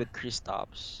gel with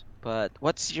Kristaps, but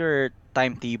what's your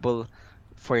timetable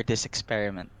for this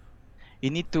experiment? You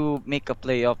need to make a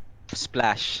playoff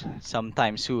splash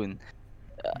sometime soon.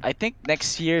 I think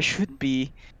next year should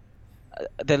be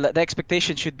the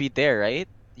expectation should be there, right?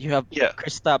 You have Yeah.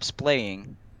 Kristaps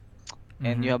playing,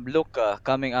 and you have Luka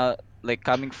coming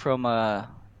from a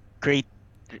great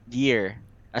year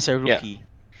as a Yeah. rookie.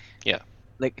 Yeah.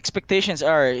 Like expectations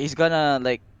are he's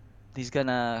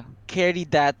gonna carry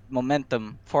that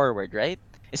momentum forward, right?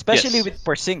 Especially Yes. with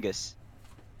Porzingis.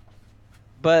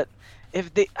 But if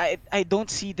I don't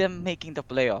see them making the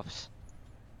playoffs.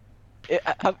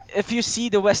 If you see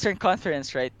the Western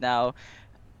Conference right now,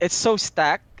 it's so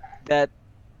stacked that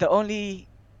the only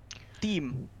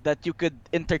team that you could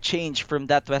interchange from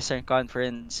that Western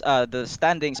Conference, the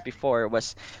standings before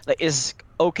was is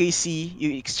OKC.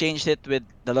 You exchanged it with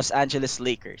the Los Angeles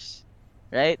Lakers,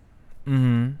 right?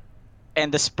 Mm-hmm. And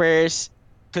the Spurs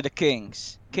to the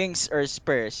Kings. Kings or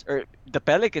Spurs or the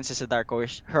Pelicans is a dark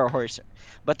horse,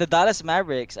 but the Dallas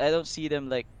Mavericks, I don't see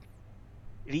them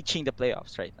reaching the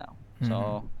playoffs right now.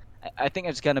 So I think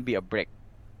it's gonna be a break.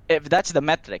 If that's the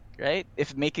metric, right?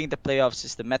 If making the playoffs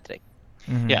is the metric.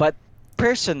 Mm-hmm. Yeah. But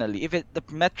personally, if the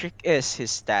metric is his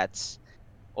stats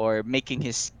or making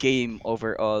his game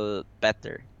overall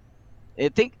better, I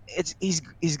think he's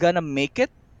gonna make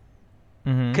it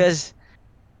Mm-hmm. because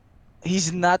he's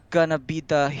not gonna be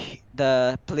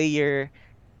the player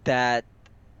that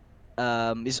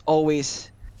is always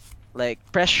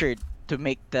pressured to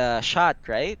make the shot,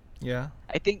 right? Yeah.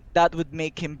 I think that would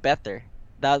make him better.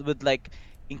 That would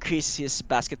increase his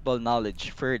basketball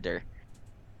knowledge further.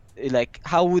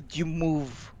 How would you move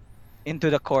into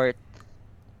the court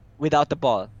without the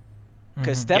ball?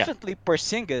 Because Mm-hmm. Yeah. definitely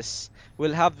Porzingis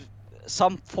will have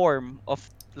some form of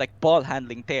ball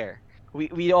handling there.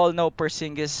 We all know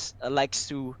Porzingis likes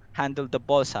to handle the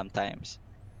ball sometimes.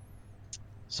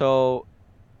 So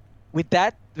with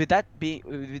that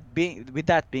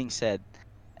being said,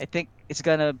 I think it's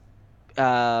gonna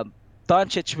uh,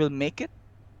 Doncic will make it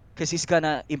because he's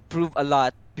gonna improve a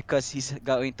lot because he's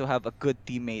going to have a good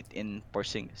teammate in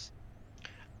Porzingis.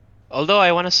 Although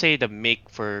I want to say the make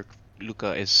for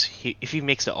Luca is if he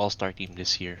makes the All-Star team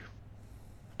this year.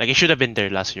 Like he should have been there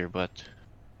last year, but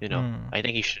I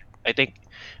think he should. I think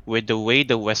with the way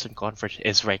the Western Conference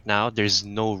is right now, there's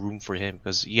no room for him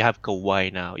because you have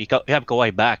Kawhi now. You have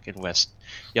Kawhi back in West.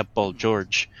 You have Paul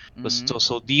George. Mm-hmm.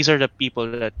 So these are the people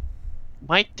that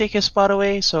might take his spot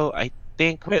away. So I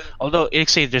think, Well, although it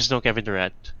say there's no Kevin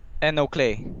Durant, and no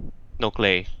Clay, no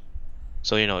Clay,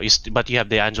 so but you have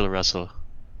D'Angelo Russell.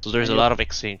 So there's and a your lot of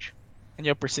exchange. and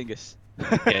your Porzingis.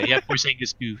 Yeah, you have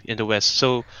Porzingis too in the West.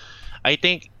 So I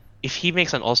think if he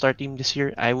makes an All-Star team this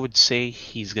year, I would say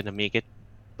he's gonna make it,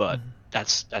 but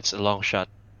that's a long shot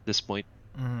at this point.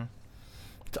 Mm-hmm.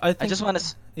 So I I think. just want to.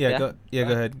 Yeah. Go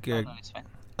ahead, No, Greg. no, it's fine.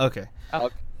 Okay. Oh,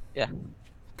 yeah.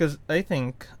 Because I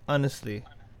think honestly,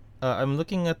 I'm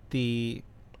looking at the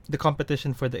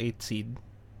competition for the 8th seed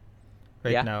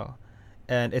right Yeah. now,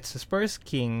 and it's the Spurs,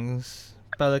 Kings,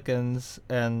 Pelicans,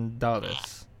 and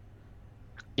Dallas.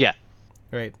 Yeah.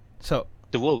 Right. So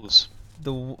The Wolves.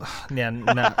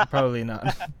 probably not.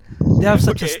 They have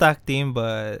such a Okay. stacked team,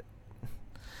 but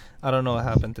I don't know what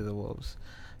happened to the Wolves.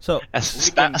 So As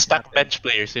We can stack happen. bench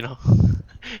players, you know.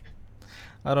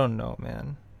 I don't know,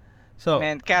 man. So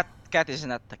Man, cat is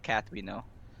not the cat we know.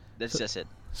 That's So- just it.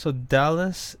 so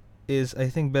Dallas is, I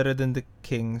think, better than the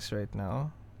Kings right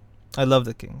now. I love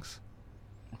the Kings.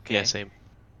 Okay. Yeah, same.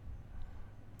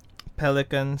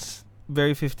 Pelicans,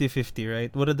 very 50-50,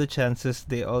 right? What are the chances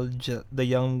they all the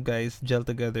young guys gel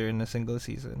together in a single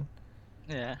season?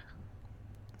 Yeah.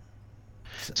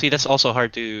 See, that's also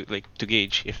hard to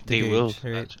gauge if they will. gauge,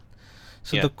 right?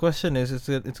 So Yeah. the question is,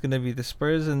 it's gonna be the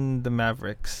Spurs and the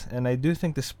Mavericks, and I do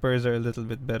think the Spurs are a little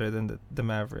bit better than the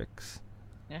Mavericks.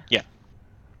 Yeah. Yeah.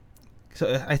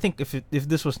 So I think if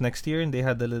this was next year and they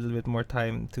had a little bit more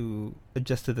time to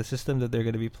adjust to the system that they're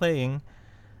gonna be playing,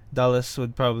 Dallas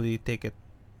would probably take it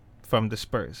from the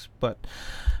Spurs. But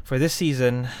for this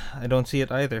season, I don't see it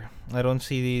either. I don't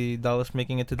see the Dallas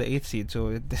making it to the 8th seed.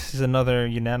 So this is another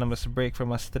unanimous break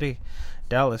from us three.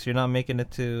 Dallas, you're not making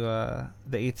it to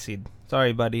the 8th seed.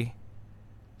 Sorry, buddy.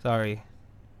 Sorry.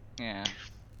 Yeah.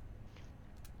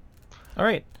 All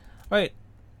right.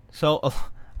 So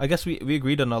I guess we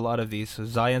agreed on a lot of these. So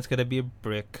Zion's gonna be a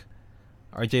brick.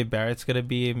 RJ Barrett's gonna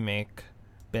be a make.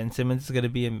 Ben Simmons is gonna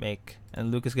be a make, and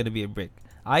Luke is gonna be a brick.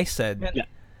 I said Yeah.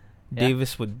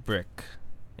 Davis would brick,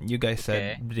 and you guys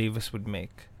Okay. said Davis would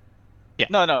make.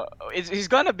 No. He's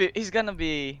gonna be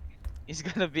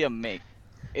a make.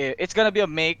 It's gonna be a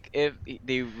make if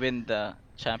they win the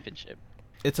championship.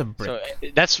 It's a brick.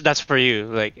 So That's for you.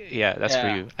 Like, yeah, that's for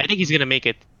Yeah. you. I think he's gonna make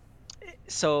it.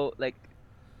 like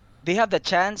they have the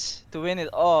chance to win it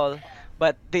all,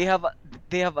 but they have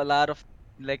a lot of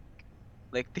like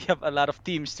they have a lot of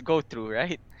teams to go through,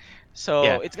 right? So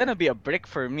Yeah. it's gonna be a brick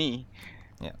for me.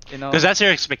 Yeah. You know. Because that's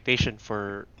your expectation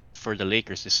for the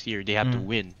Lakers this year. They have to Mm.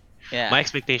 win. Yeah. My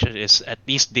expectation is at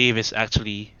least Davis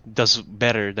actually does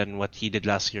better than what he did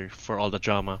last year for all the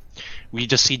drama. We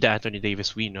just see the Anthony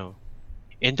Davis we know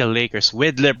in the Lakers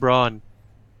with LeBron.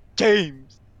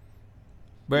 James.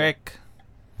 Brick.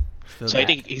 Still So I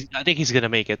brick. think he's gonna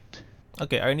make it.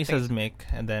 Okay, Arnie says make,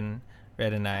 and then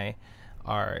Red and I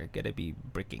are gonna be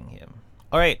bricking him.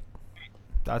 All right,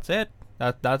 that's it.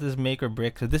 That is make or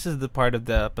brick. So this is the part of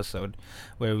the episode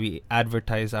where we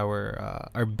advertise our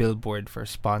billboard for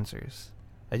sponsors.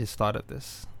 I just thought of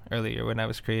this earlier when I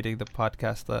was creating the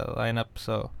podcast lineup.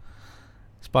 So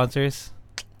sponsors,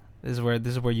 this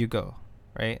is where you go,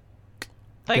 right?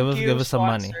 Thank you, give us some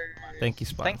money. sponsors. Thank you,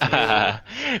 Thank sponsors.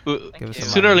 you. Give us some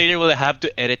Sooner or money. later we'll have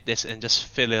to edit this and just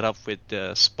fill it up with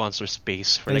the sponsor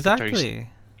space for like a 30 Exactly.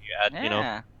 ad, you know.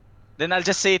 Yeah. Then I'll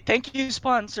just say thank you,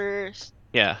 sponsors.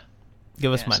 Yeah.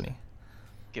 Give us Yeah. money.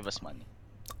 Give us money.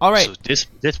 All right. So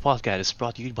this podcast is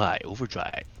brought to you by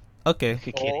Overdrive. Okay.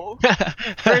 Okay, kidding. Oh.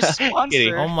 First sponsor.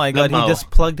 Kidding. Oh my God, he Lamo. just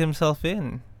plugged himself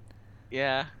in.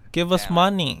 Yeah. Give us Yeah.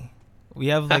 money. We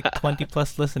have like 20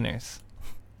 plus listeners.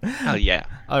 Hell yeah.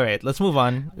 All right, let's move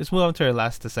on. Let's move on to our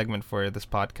last segment for this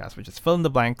podcast, which is fill in the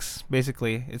blanks.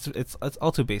 Basically, it's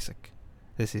all too basic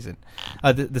this season,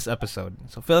 this episode.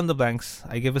 So fill in the blanks.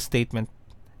 I give a statement,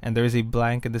 and there is a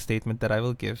blank in the statement that I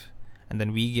will give, and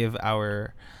then we give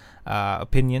our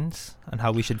opinions on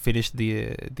how we should finish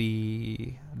the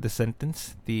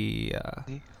sentence. The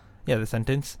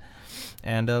sentence,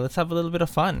 and let's have a little bit of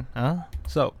fun, huh?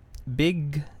 So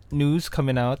big news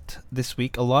coming out this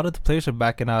week. A lot of the players are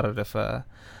backing out of the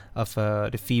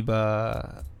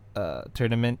FIBA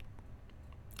tournament.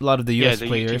 A lot of the US the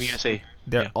players, Team USA.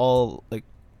 they're yeah. all like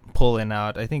pulling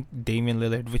out. I think Damian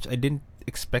Lillard, which I didn't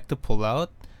expect to pulled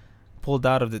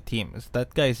out of the team.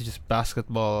 That guy is just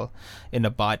basketball in a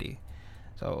body.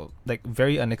 So like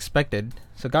very unexpected.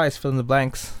 So guys, fill in the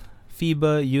blanks.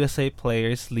 FIBA USA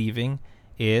players leaving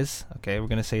is, okay, we're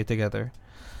gonna say it together.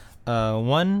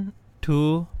 1,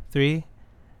 2, 3.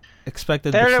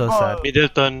 Expected but so Terrible. sad.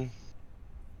 Middleton.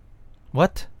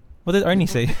 What? What did Arnie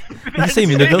say? Did you say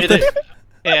Middleton?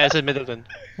 Yeah, I said Middleton.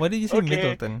 What did you say,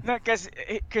 Middleton? No, because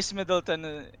Chris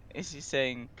Middleton is he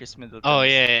saying Chris Middleton? Oh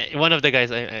yeah, one of the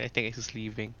guys I think is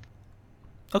leaving.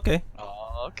 Okay.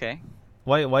 Oh, okay.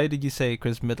 Why did you say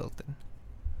Chris Middleton?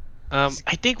 I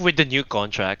think with the new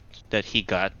contract that he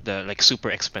got, the like super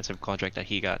expensive contract that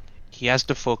he got, he has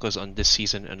to focus on this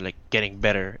season and like getting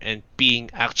better and being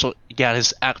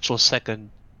his actual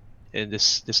second in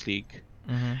this league.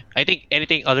 Mm-hmm. I think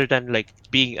anything other than like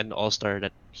being an all-star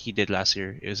that he did last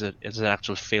year is an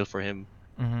actual fail for him.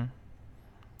 Mm-hmm.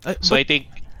 So I but think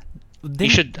he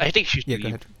didn't- should. I think he should Yeah, go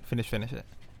leave. ahead. Finish it.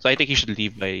 So I think he should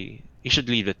leave He should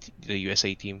leave the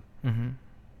USA team.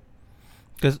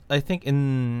 Because I think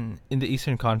in the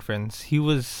Eastern Conference, he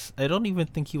was. I don't even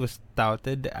think he was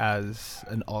touted as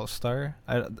an all-star.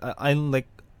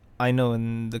 I know,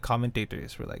 and the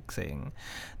commentators were like saying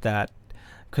that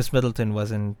Chris Middleton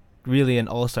wasn't really an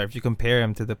all-star if you compare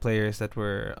him to the players that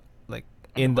were like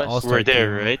in the Was. all-star We're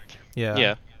there, team. right? Yeah.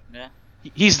 Yeah. Yeah.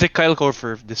 He's the Kyle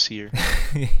Korver of this year.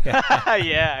 Yeah.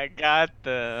 Yeah, I got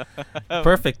the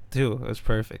Perfect too. It was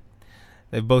perfect.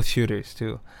 They're both shooters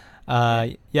too.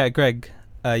 Yeah, Greg.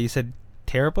 You said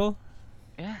terrible.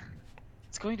 Yeah,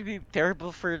 it's going to be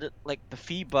terrible for the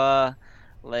FIBA,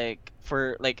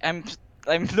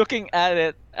 I'm looking at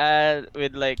it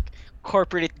with like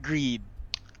corporate greed,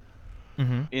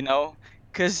 Mm-hmm. you know,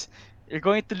 because you're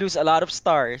going to lose a lot of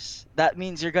stars. That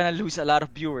means you're gonna lose a lot of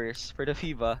viewers for the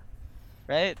FIBA,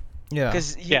 right? Yeah.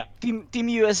 Because Yeah. Team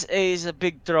USA is a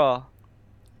big draw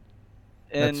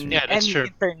That's in true. Yeah, that's any true.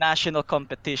 international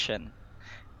competition.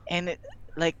 And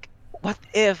what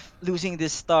if losing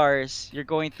these stars, you're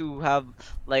going to have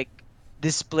like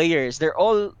these players? They're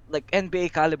all like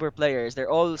NBA caliber players. They're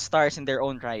all stars in their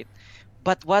own right.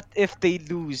 But what if they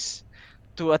lose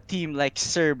to a team like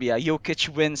Serbia? Jokic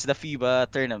wins the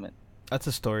FIBA tournament That's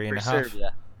a story and for a half.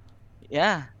 Serbia.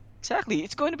 Yeah, exactly.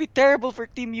 It's going to be terrible for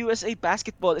Team USA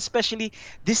basketball, especially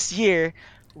this year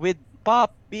with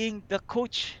Pop being the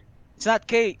coach. It's not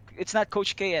K. It's not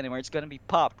Coach K anymore. It's gonna be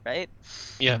Pop, right?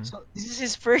 Yeah. Mhm. So this is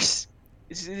his first.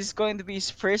 This is going to be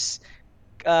his first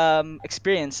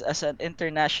experience as an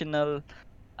international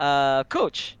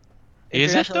coach,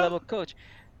 Is it international though? level coach.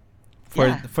 For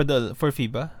Yeah, for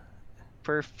FIBA,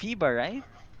 for FIBA, right?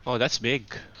 Oh, that's big.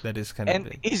 that is kind of And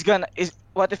big. he's gonna is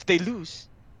what if they lose?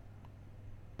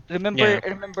 Yeah.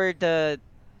 Remember the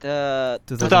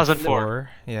 2004.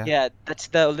 Yeah. Yeah, that's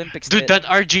the Olympics. Dude, that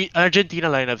Argentina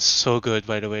lineup's so good,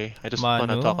 by the way. I just want to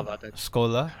Manu, talk about it.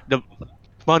 Scola. The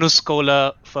Manu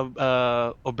Scola,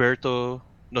 Oberto,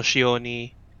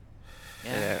 Nocioni,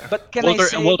 Yeah. But can I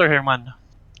say Walter Herman.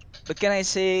 But can I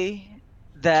say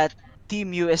that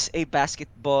Team USA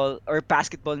basketball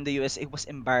in the USA was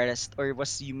embarrassed or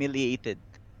was humiliated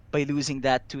by losing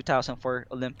that 2004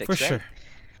 Olympics, For right? sure.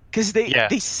 Because Yeah.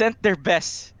 they sent their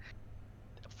best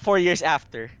 4 years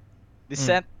after. They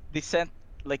Mm. sent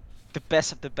like the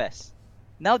best of the best.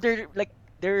 Now they're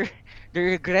they're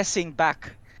regressing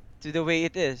back to the way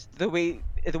it is, the way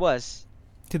it was.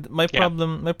 My Yeah.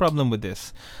 problem with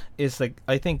this is like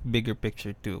I think bigger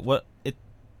picture too. What it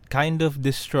kind of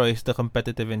destroys the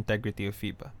competitive integrity of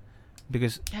FIBA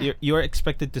because Yeah. you're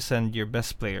expected to send your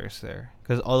best players there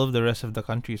because all of the rest of the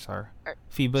countries are. Are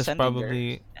FIBA is sending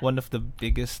probably their- one of the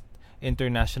biggest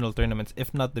international tournaments,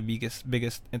 if not the biggest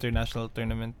international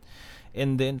tournament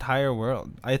in the entire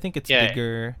world. I think it's Yeah.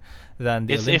 bigger than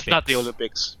the If Olympics. not the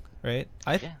Olympics. Right?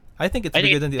 Yeah. I think it's I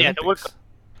think bigger than the yeah, the World Olympics.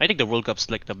 I think the World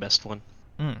Cup's like the best one.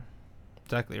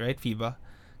 Exactly right, FIBA,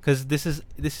 because this is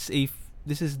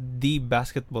the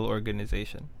basketball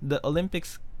organization. The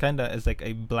Olympics kinda is like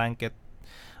a blanket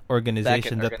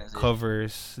organization that organization.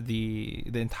 covers the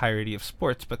entirety of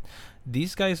sports, but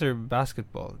these guys are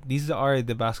basketball. These are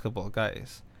the basketball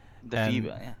guys. The And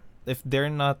FIBA, yeah.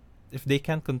 if they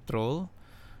can't control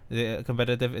the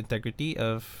competitive integrity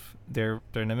of their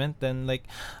tournament, then like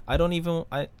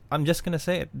I'm just gonna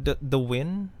say it. The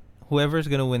win, whoever's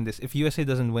gonna win this, if USA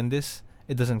doesn't win this,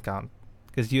 it doesn't count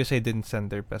because USA didn't send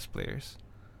their best players.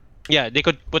 Yeah, they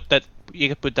could put that. You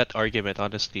could put that argument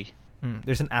honestly.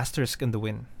 There's an asterisk in the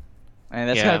win. And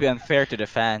that's Yeah. gonna be unfair to the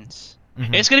fans. Mhm.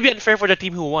 And it's gonna be unfair for the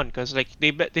team who won because like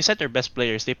they sent their best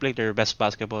players, they played their best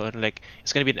basketball, and like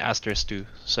it's gonna be an asterisk too.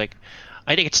 It's like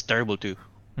I think it's terrible too.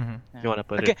 Mhm. If you wanna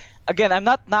put Okay, it. again, I'm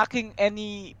not knocking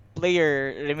any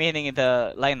player remaining in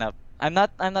the lineup. I'm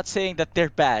not saying that they're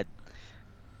bad.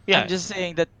 Yeah. I'm just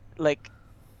saying that like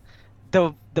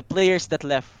the players that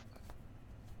left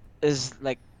is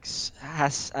like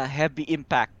has a heavy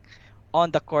impact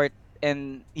on the court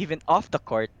and even off the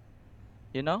court,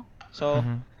 you know? So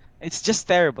Mhm. it's just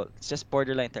terrible. It's just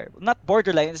borderline terrible. Not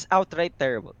borderline, it's outright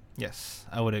terrible. Yes,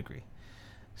 I would agree.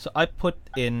 So I put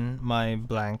in my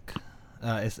blank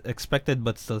is expected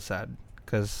but still sad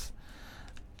because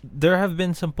there have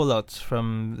been some pullouts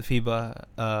from the FIBA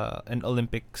and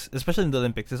Olympics, especially in the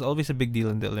Olympics. There's always a big deal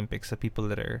in the Olympics, the people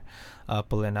that are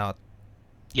pulling out.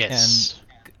 Yes.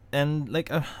 And like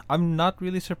I'm not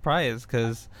really surprised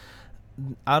because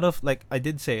out of like I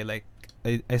did say like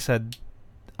I said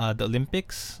the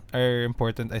Olympics are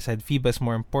important. I said FIBA is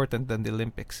more important than the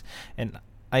Olympics, and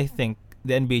I think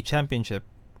the NBA championship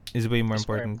is way more It's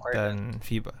more important important. than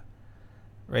FIBA,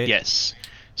 right? Yes.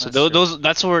 So That's true.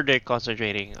 that's where they're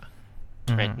concentrating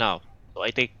right Mhm. now. So I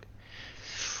think,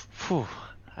 whew,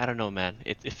 I don't know, man.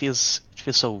 It feels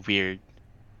so weird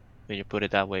when you put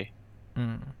it that way.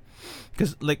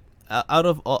 Because like out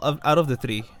of the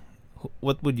three,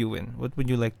 what would you win? What would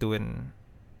you like to win?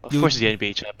 Of You course, the would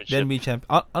NBA then championship. be champ.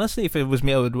 Honestly, if it was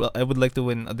me, I would like to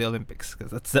win the Olympics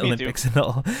because that's the Me too. Olympics and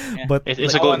all. Yeah. But It's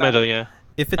like, a gold medal, yeah.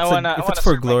 I if it's wanna for serve my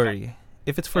country. glory,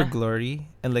 if it's for Yeah. glory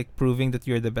and like proving that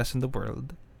you're the best in the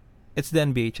world, it's the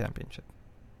NBA championship.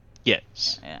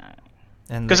 Yes. Yeah.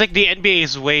 And Because like the NBA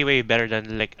is way better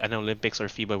than like an Olympics or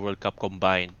FIBA World Cup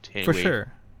combined. for Anyway,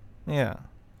 sure, yeah.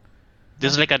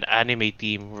 this is like an anime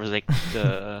team where like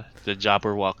the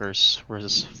Jabberwockers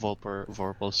versus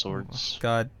Vorpal swords.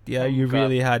 God, yeah, Oh you God.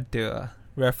 really had to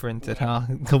reference it, huh?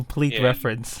 Complete Yeah.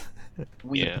 reference.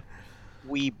 Weeb. Yeah.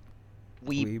 Weeb.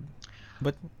 Weeb. Weeb.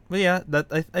 But yeah,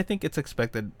 that I think it's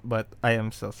expected, but I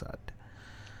am still sad.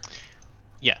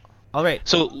 Yeah. All right.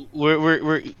 So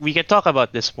we can talk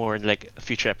about this more in like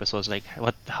future episodes. Like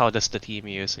how does the Team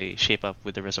USA shape up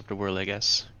with the rest of the world? I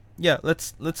guess. Yeah,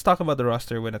 let's talk about the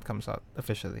roster when it comes out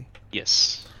officially.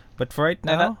 Yes. But for right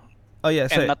And now, oh yeah,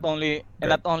 And sorry. not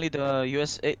only the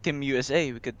USA Team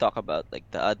USA, we could talk about like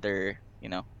the other,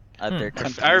 other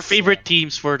countries. Our favorite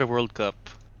teams for the World Cup.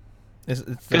 It's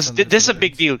Because definitely this is a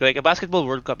big Philippines. deal. Like a basketball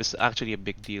World Cup is actually a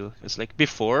big deal. It's like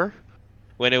before,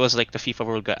 when it was like the FIFA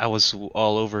World Cup, I was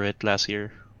all over it last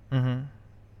year. Mm-hmm.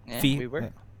 Yeah, Fee- we were yeah.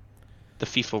 The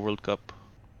FIFA World Cup.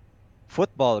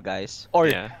 football guys or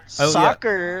Yeah. Oh, yeah.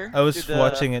 soccer. I was to the-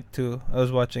 watching it too.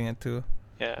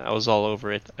 Yeah, I was all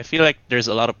over it. I feel like there's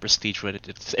a lot of prestige with it.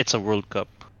 It's a World Cup.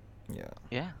 Yeah.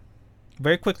 Yeah.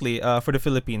 Very quickly, for the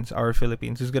Philippines, our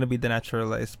Philippines, who's gonna be the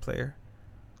naturalized player?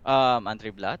 Andre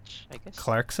Blatch, I guess.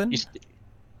 Clarkson.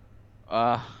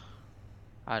 Uh,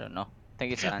 I don't know. I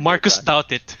think it's Andre Marcus Blatch.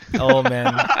 doubt it. Oh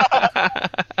man,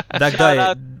 that Shout guy.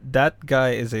 out- That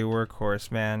guy is a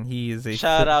workworse, man. He is a.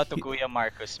 Shout out to Kuya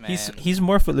Marcos, man. He's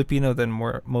more Filipino than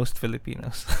most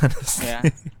Filipinos. Honestly. Yeah.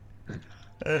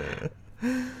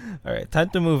 All right, time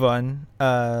to move on.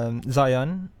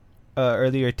 Zion,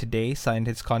 earlier today signed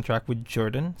his contract with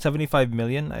Jordan. 75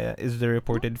 million is the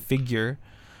reported figure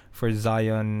for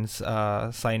Zion's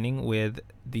signing with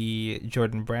the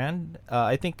Jordan brand.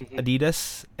 I think Mhm.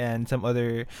 Adidas and some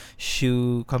other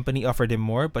shoe company offered him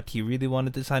more, but he really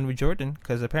wanted to sign with Jordan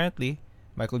because apparently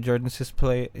Michael Jordan's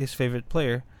his favorite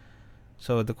player.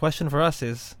 So the question for us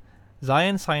is,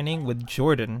 Zion signing with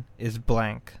Jordan is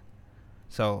blank.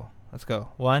 So let's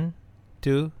go. 1,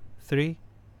 2, 3,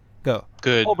 go.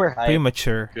 Good. Overhyped.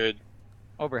 Premature. Good.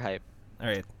 Overhyped. All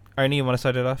right, Arnie, you want to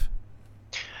start it off?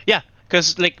 Yeah,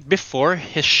 because like before,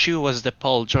 his shoe was the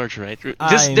Paul George, right? I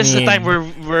This is the time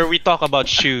mean- where we talk about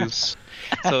shoes.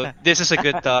 So this is a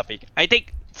good topic. I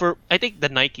think the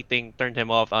Nike thing turned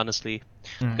him off honestly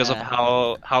because of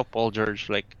Yeah. how Paul George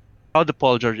how the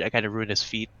Paul George kind of ruined his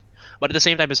feet. But at the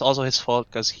same time, it's also his fault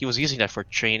because he was using that for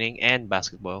training and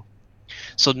basketball.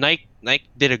 So Nike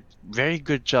did a very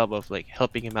good job of like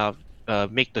helping him out,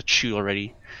 make the shoe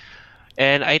already.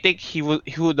 And I think he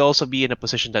would also be in a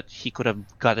position that he could have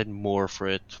gotten more for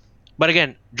it. But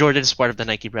again, Jordan is part of the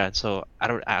Nike brand, so I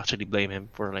don't actually blame him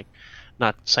for like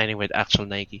not signing with actual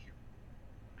Nike.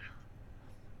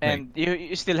 And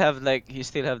you still have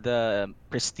the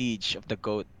prestige of the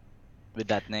GOAT with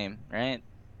that name, right?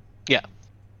 Yeah.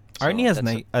 Arnie has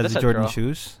that's a Jordan draw.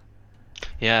 shoes.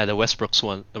 Yeah, the Westbrook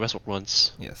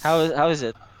ones. Yes. How is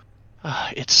it?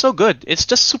 It's so good. It's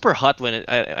just super hot when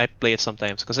I play it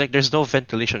sometimes because like there's no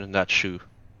ventilation in that shoe.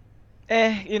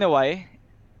 You know why? Why?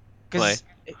 Because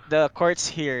the courts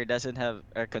here doesn't have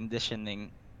air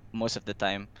conditioning most of the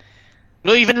time.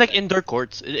 No, even like indoor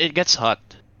courts, it gets hot.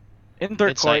 Indoor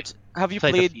Inside- courts. Have you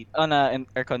inside the played feet. on an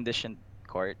air conditioned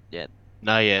court yet?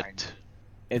 Not yet.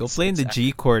 Go play in the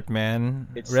G court, man.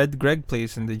 it's- Red Greg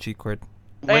plays in the G court.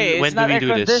 Hey, When it's do not we air do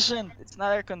this? conditioned. It's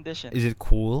not air conditioned. Is it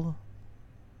cool?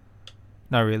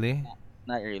 Not really.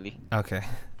 Not really. Okay.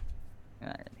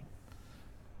 Not really.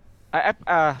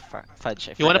 Fudge.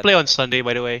 I You want to forgot. play on Sunday,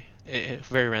 by the way?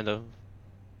 Very random.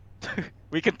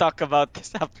 We can talk about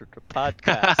this after the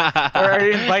podcast. Or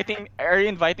are you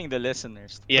inviting the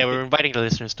listeners? to Yeah, play? we're inviting the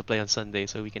listeners to play on Sunday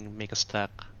so we can make a stack.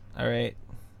 All right.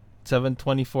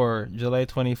 7/24, July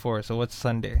 24. So what's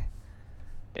Sunday?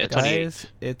 Yeah, 28. Guys,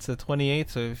 it's the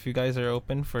 28th. So if you guys are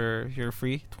open for you're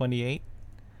free, 28.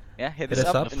 Yeah, hit Hit us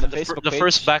us up up. in the Facebook The page.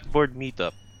 first backboard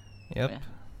meetup. Yep. Yeah.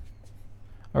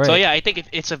 All right. So yeah, I think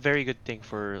it's a very good thing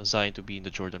for Zion to be in the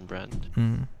Jordan brand.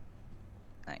 Mm.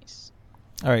 Nice.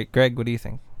 All right, Greg, what do you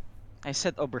think? I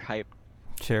said overhyped.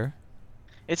 Sure.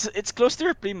 It's close to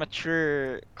a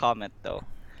premature comment though.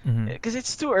 Mm-hmm. Because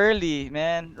it's too early,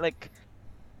 man. Like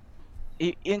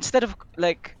instead of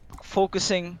like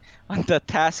focusing on the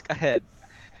task ahead,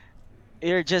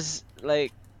 you're just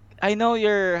like, I know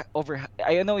you're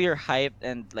hyped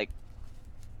and like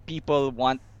people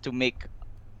want to make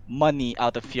money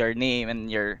out of your name and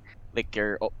your like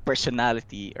your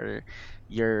personality or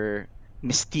your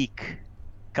mystique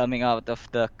coming out of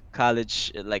the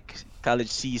college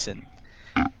season.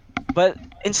 But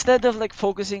instead of like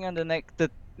focusing on the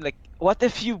like, what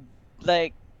if you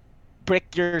like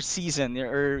break your season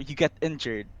or you get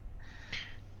injured?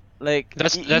 Like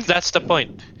That's the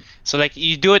point. So like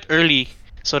you do it early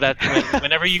so that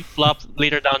whenever you flop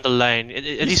later down the line, at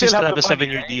you least you still still have have the the money,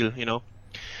 7-year right? deal, you know.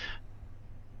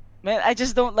 Man, I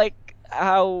just don't like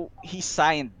how he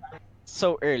signed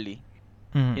so early.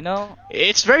 Mm-hmm. You know,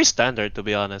 It's very standard to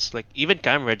be honest. Like even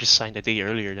Cam Reddish signed a day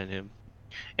earlier than him,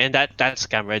 and that's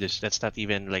Cam Reddish. That's not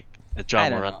even like a I drama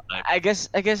don't run know. time. I guess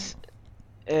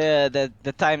the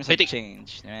times I have think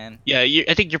changed, man. yeah,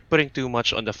 I think you're putting too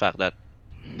much on the fact that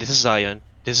this is Zion,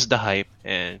 this is the hype,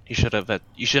 and you should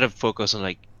have focused on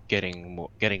like getting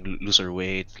looser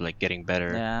weight, like getting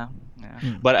better. Yeah, yeah.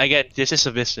 Mm-hmm. But again, this is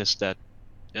a business that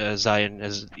Zion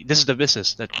is. This is the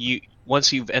business that you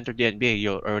once you've entered the NBA,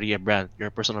 you're already a brand. You're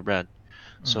a personal brand.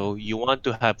 So you want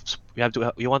to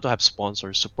have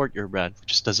sponsors support your brand,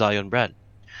 which is the Zion brand.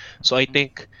 So I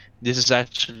think this is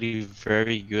actually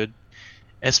very good,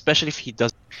 especially if he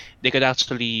does. They could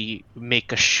actually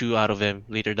make a shoe out of him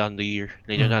later down the year,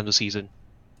 later Mm-hmm. down the season.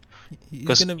 He's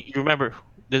Because gonna. you remember,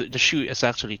 the shoe is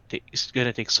actually it's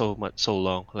gonna take so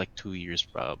long, like 2 years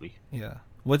probably. Yeah.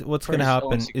 What's For gonna his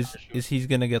own happen signature. is he's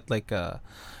gonna get like a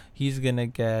he's gonna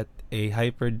get a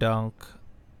hyper dunk,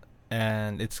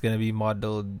 and it's gonna be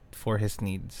modeled for his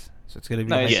needs. So it's gonna be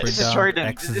No, hyper it's a Yes. dunk Jordan.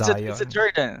 X It's a Zion.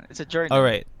 Jordan. It's a All Jordan.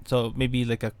 right. So maybe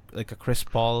like a Chris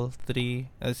Paul 3,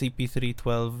 a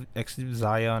CP312 X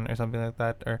Zion or something like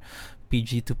that, or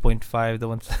PG 2.5, the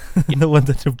ones the one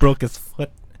that broke his foot,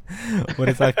 but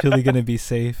it's actually gonna be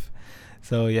safe.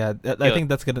 So yeah, I Yeah. think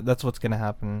that's what's gonna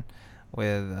happen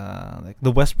with like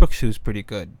the Westbrook shoe is pretty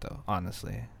good though,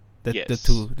 honestly. Yes. The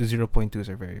 0.2s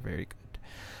are very very good.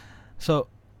 So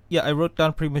yeah, I wrote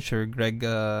down premature. Greg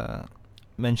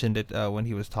mentioned it when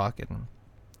he was talking.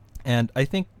 And I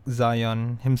think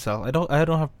Zion himself, I don't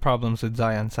have problems with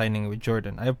Zion signing with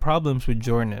Jordan. I have problems with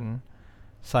Jordan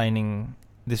signing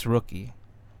this rookie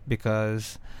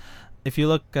because if you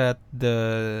look at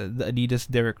the Adidas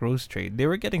Derrick Rose trade, they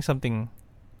were getting something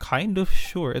kind of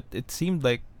sure. It seemed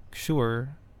like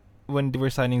sure when they were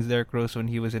signing Derrick Rose when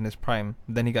he was in his prime.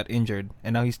 Then he got injured,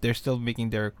 and now they're still making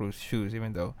Derrick Rose shoes,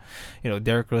 even though,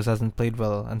 Derrick Rose hasn't played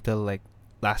well until like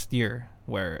last year,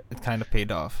 where it kind of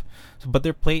paid off. So, but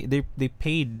they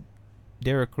paid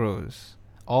Derrick Rose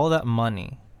all that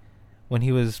money when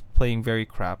he was playing very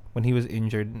crap, when he was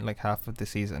injured in like half of the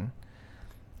season.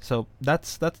 So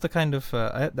that's the kind of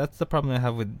that's the problem I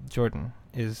have with Jordan.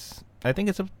 Is I think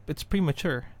it's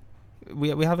premature. We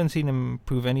haven't seen him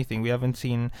prove anything. We haven't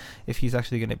seen if he's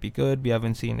actually gonna be good. We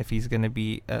haven't seen if he's gonna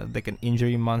be like an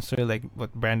injury monster like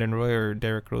what Brandon Roy or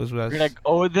Derrick Rose was. Greg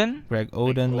Oden. Greg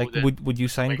Like Oden. Like Oden. would you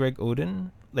sign Like Greg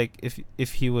Oden? Like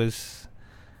if he was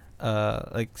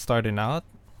like starting out.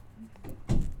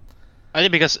 I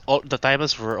think because all the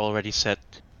timelines were already set,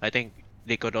 I think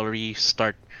they could already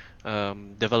start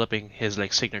developing his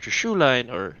like signature shoe line,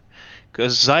 or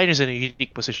because Zion is in a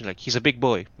unique position, like he's a big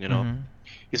boy, Mm-hmm.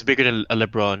 he's bigger than a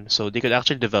LeBron, so they could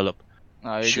actually develop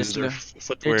No, shoes or you're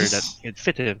footwear that just can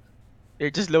fit him. you're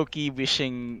just low key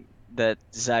wishing that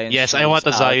Zion Yes, I shoe is want a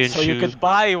out Zion so you shoe, could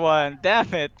buy one.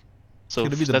 Damn it. It's so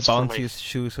gonna be the that's for my bounciest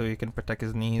shoe so he can protect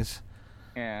his knees.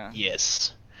 Yeah.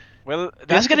 yes. Well, Because it's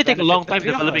that gonna could take a benefit long the time three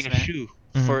of developing us, a man. shoe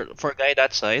Mm-hmm. for a guy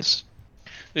that size.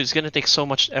 It's gonna take so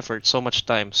much effort, so much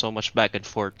time, so much back and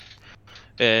forth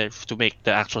to make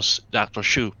the actual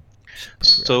shoe.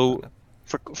 Congrats on So,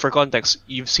 it. for context,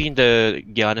 you've seen the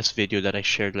Giannis video that I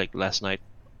shared like last night.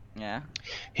 Yeah.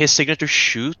 His signature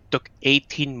shoe took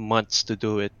 18 months to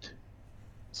do it.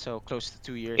 So close to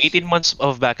 2 years. 18 months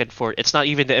of back and forth. It's not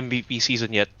even the MVP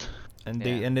season yet. And Yeah.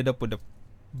 they ended up with a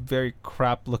very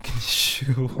crap looking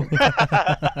shoe.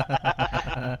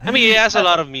 I mean, it has a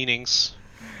lot of meanings.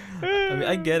 I mean,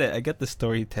 I get it. I get the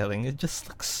storytelling. It just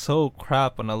looks so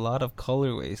crap on a lot of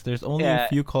colorways. There's only a Yeah.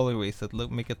 few colorways that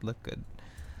make it look good.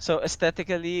 So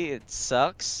aesthetically, it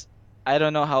sucks. I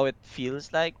don't know how it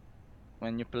feels like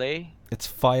when you play. It's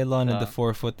Phylon in the So,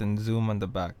 forefoot and Zoom on the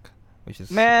back, which is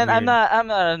man, I'm weird. not I'm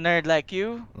not a nerd like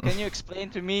you. Can you explain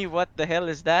to me what the hell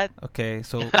is that? Okay,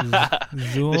 so The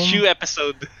shoe Zoom.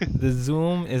 episode. The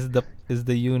Zoom is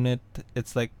the unit.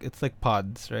 It's like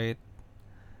pods, right?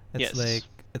 It's Yes. like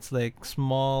it's like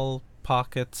small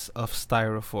pockets of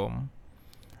styrofoam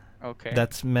Okay.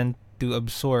 that's meant to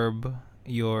absorb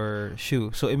your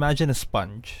shoe. So imagine a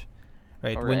sponge,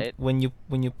 right? All When right.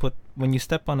 when you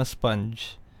step on a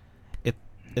sponge,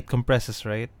 it compresses,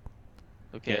 right?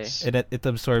 Okay. Yes. It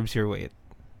absorbs your weight.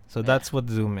 So Yeah. that's what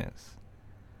Zoom is.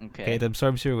 Okay, Okay. it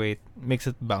absorbs your weight, makes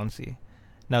it bouncy.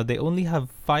 Now they only have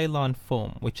Phylon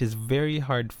foam, which is very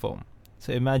hard foam.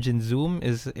 So imagine Zoom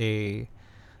is a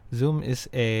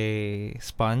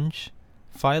sponge.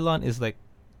 Phylon is like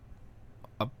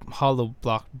a hollow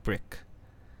block brick.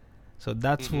 So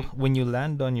that's when you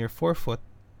land on your forefoot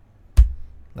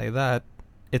like that,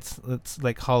 it's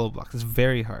like hollow blocks. It's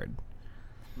very hard.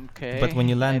 Okay. But when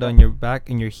you I land don't- on your back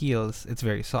and your heels, it's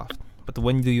very soft. But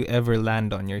when do you ever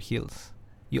land on your heels?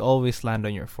 You always land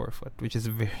on your forefoot, which is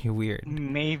very weird.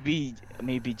 maybe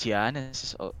Giannis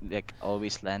is like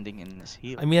always landing in his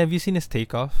heel. I mean, have you seen his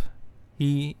takeoff?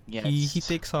 He Yes.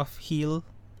 takes off heel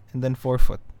and then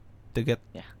forefoot to get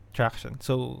Yeah. traction.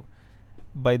 So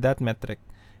by that metric,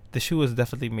 the shoe was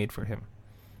definitely made for him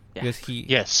Yeah. because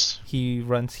Yes. he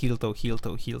runs heel toe, heel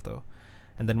toe, heel toe,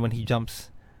 and then when he jumps,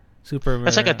 super.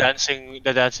 That's like the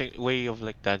dancing way of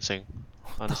like dancing,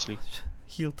 honestly.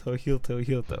 heel toe, heel toe,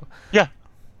 heel toe. Yeah.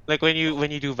 Like when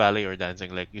you do ballet or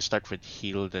dancing, like you start with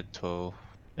heel then toe.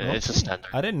 It's a Okay. standard.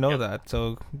 I didn't know Yep. that.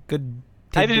 So good.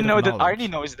 I tidbit didn't of know that knowledge. Arnie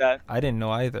knows that. I didn't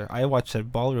know either. I watched a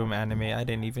ballroom anime. I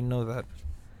didn't even know that.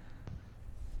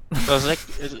 So I was like,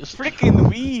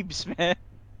 Freaking weebs, man.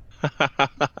 I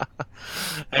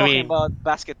Talking mean, about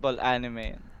basketball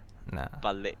anime. Nah.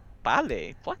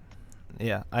 Ballet? What?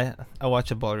 Yeah, I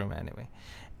watch a ballroom anime.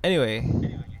 Anyway,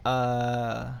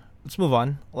 let's move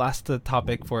on. Last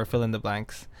topic for fill in the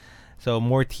blanks. So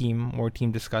more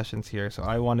team discussions here. So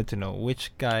I wanted to know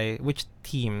which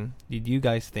team did you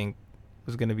guys think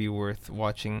was gonna be worth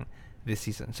watching this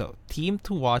season? So team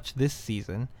to watch this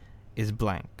season is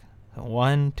blank.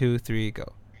 1, 2, 3,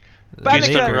 go. Panic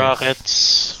Houston Lakers.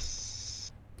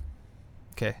 Rockets.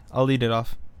 Okay, I'll lead it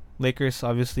off. Lakers,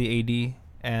 obviously AD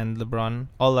and LeBron.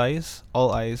 All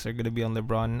eyes are gonna be on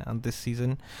LeBron on this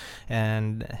season,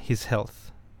 and his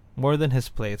health. More than his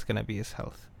play, it's gonna be his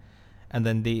health. And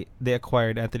then they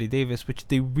acquired Anthony Davis, which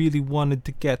they really wanted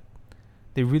to get.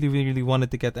 They really wanted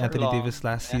to get Anthony long, Davis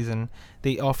last yeah. season.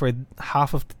 They offered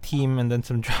half of the team and then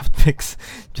some draft picks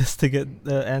just to get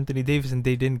Anthony Davis, and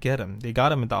they didn't get him. They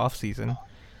got him in the off season,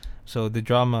 so the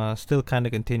drama still kind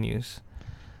of continues.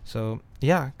 So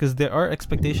yeah, because there are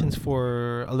expectations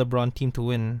for a LeBron team to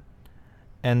win,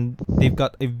 and they've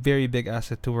got a very big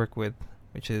asset to work with,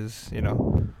 which is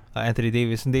Anthony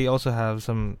Davis, and they also have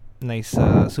some nice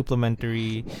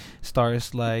supplementary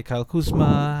stars like Kyle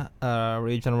Kuzma,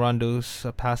 Rajon Rondo's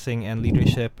passing and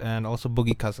leadership, and also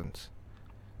Boogie Cousins.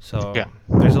 So Yeah.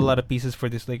 there's a lot of pieces for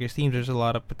this Lakers team. There's a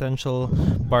lot of potential.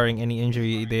 Barring any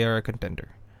injury, they are a contender.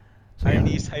 So, yeah.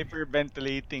 Arnie's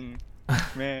hyperventilating,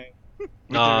 man.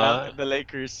 With the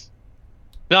Lakers.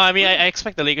 No, I mean I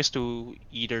expect the Lakers to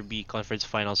either be conference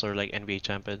finals or like NBA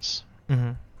champions.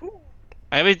 Mhm.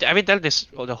 I've been telling this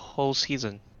the whole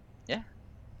season.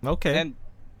 Okay. And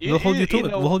We'll hold you to you it.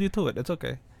 know, We'll hold you to it. It's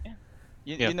okay.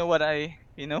 Yeah. you know what I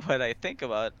think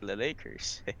about the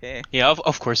Lakers. Yeah,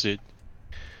 of course, dude.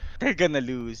 They're gonna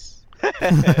lose.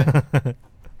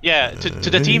 Yeah, to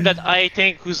the team that I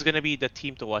think who's gonna be the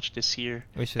team to watch this year,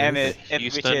 Which And is which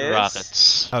Houston is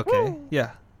Rockets. okay.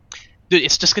 Yeah. Dude,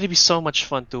 it's just gonna be so much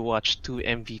fun to watch two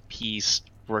MVPs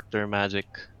work their magic.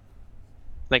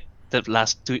 Like the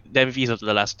MVPs of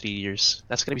the last 3 years.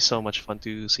 That's gonna be so much fun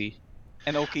to see.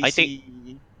 an OKC I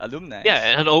think- alumni. Yeah,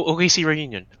 and an OKC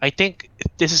reunion. I think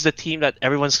this is the team that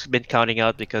everyone's been counting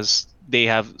out because they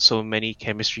have so many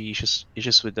chemistry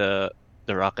issues with the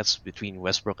Rockets between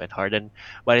Westbrook and Harden.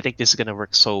 But I think this is gonna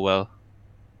work so well.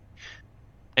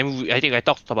 I mean, I think I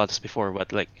talked about this before,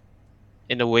 but like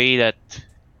in a way that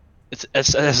it's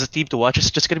as a team to watch,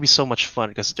 it's just gonna be so much fun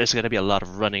because there's gonna be a lot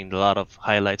of running, a lot of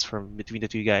highlights from between the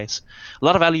two guys, a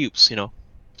lot of alley oops,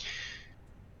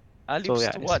 Alley-oops So,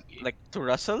 yeah, to it's- what? Like to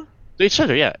Russell? to each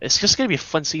other. Yeah, it's just gonna be a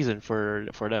fun season for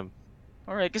them.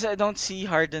 Alright, because I don't see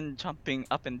Harden jumping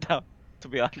up and down, to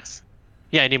be honest.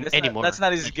 Yeah, Not, anymore. that's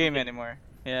not his game anymore.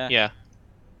 Yeah. Yeah.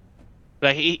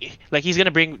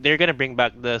 They're gonna bring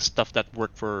back the stuff that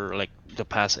worked for like the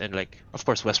pass, and like of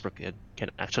course Westbrook can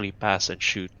actually pass and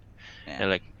shoot, Yeah. and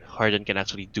like Harden can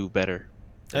actually do better.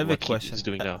 I have than a what question. he's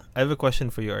doing now. I have a question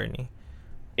for you, Arnie.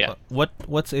 Yeah.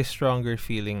 What's a stronger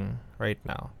feeling right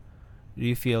now? Do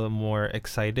you feel more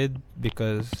excited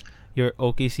because your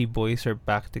OKC boys are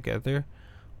back together,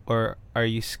 or are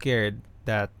you scared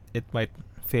that it might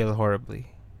fail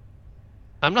horribly?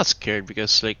 I'm not scared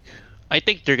because like I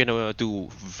think they're gonna do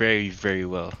very, very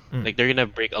well. Mm. Like they're gonna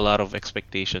break a lot of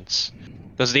expectations,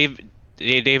 because they've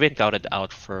been counted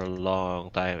out for a long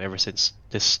time ever since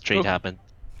this trade True. happened.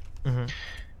 Mm-hmm.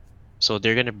 So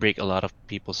they're gonna break a lot of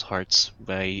people's hearts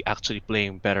by actually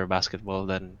playing better basketball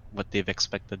than what they've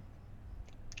expected.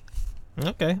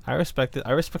 Okay, I respect it.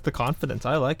 I respect the confidence.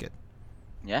 I like it.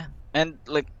 Yeah. And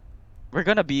like we're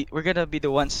gonna be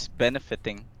the ones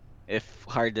benefiting if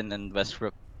Harden and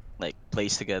Westbrook like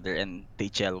plays together and they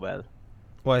gel well.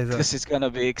 Why is that? Because it's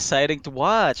gonna be exciting to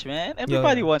watch, man.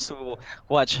 Everybody Yeah. wants to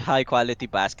watch high quality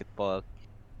basketball.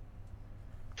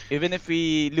 Even if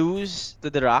we lose to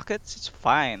the Rockets, it's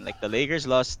fine. Like the Lakers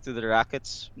lost to the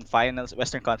Rockets in finals,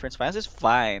 Western Conference Finals, it's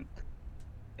fine.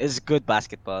 It's good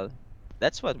basketball.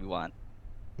 That's what we want.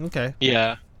 Okay.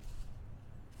 Yeah.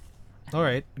 All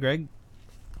right, Greg.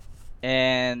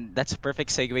 And that's a perfect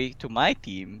segue to my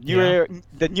team, Yeah.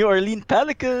 The New Orleans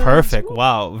Pelicans. Perfect. Woo!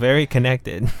 Wow, very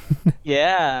connected.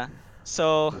 Yeah.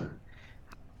 So,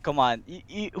 come on.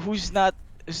 Who's not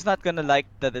gonna like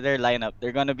their lineup?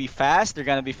 They're gonna be fast. They're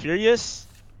gonna be furious.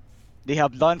 They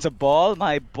have Lonzo Ball,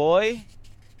 my boy.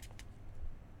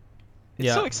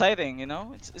 It's so Yeah. exciting,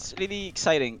 It's really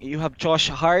exciting. You have Josh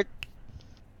Hart.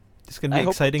 It's gonna I be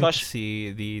hope exciting to Josh.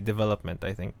 see the development.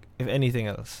 I think, if anything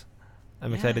else,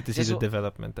 I'm Yeah, excited to see the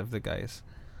development of the guys.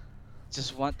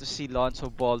 just want to see Lonzo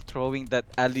Ball throwing that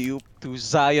alley oop to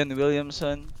Zion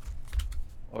Williamson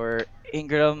or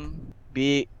Ingram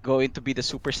be going to be the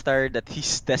superstar that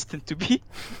he's destined to be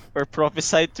or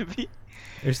prophesied to be.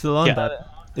 You're still on Yeah. that.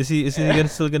 Is he? Is he gonna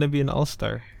still gonna be an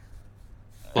all-star?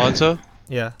 Lonzo?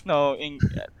 Yeah. No,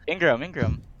 Ingram. Okay,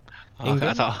 Ingram?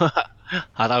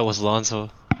 I thought it was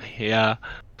Lonzo. Yeah.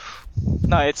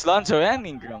 No, it's Lonzo and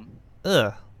Ingram.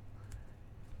 Ugh.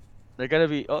 They're gonna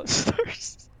be all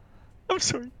stars. I'm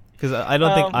sorry, Because I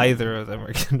don't think Um, either of them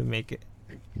are gonna make it.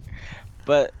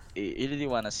 but you really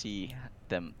wanna see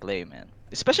them play, man.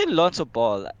 Especially Lonzo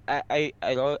Ball. I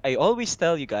always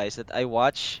tell you guys that I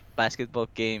watch basketball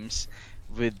games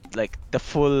with like the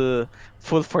full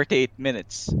 48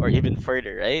 minutes or even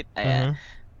further, right? Mhm.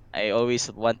 I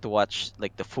always want to watch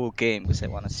like the full game because I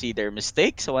want to see their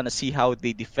mistakes. I want to see how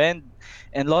they defend.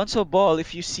 And Lonzo Ball,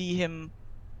 if you see him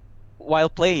while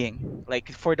playing,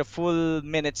 like for the full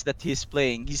minutes that he's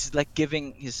playing, he's like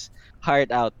giving his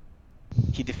heart out.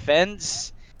 He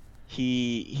defends.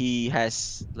 He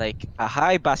has like a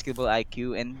high basketball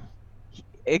IQ, and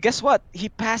guess what? He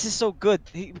passes so good.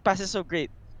 He passes so great.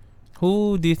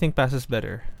 Who do you think passes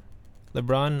better,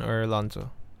 LeBron or Lonzo?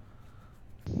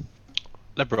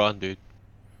 LeBron, dude.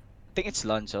 I think it's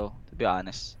Lonzo, to be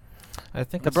honest. I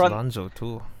think it's LeBron. Lonzo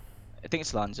too. I think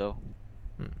it's Lonzo.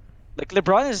 Hmm. Like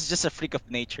LeBron is just a freak of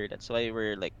nature. That's why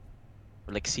we're like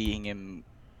seeing him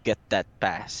get that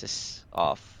passes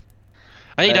off.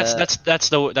 I think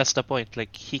Uh, that's the point.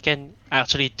 Like he can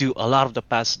actually do a lot of the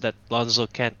pass that Lonzo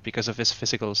can't because of his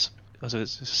physicals, because of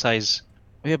his size.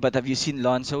 yeah, but have you seen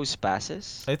Lonzo's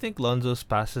passes? I think Lonzo's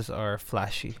passes are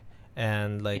flashy,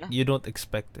 and like Yeah. you don't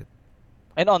expect it.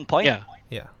 And on point. Yeah.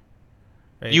 Yeah.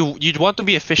 Right. You'd want to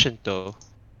be efficient though.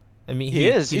 I mean, He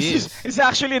is. He is. He's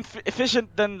actually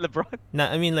efficient than LeBron. Nah,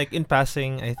 I mean, like in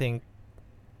passing, I think.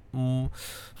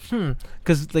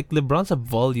 Because like LeBron's a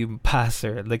volume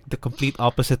passer, like the complete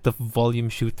opposite of volume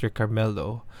shooter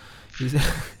Carmelo. He's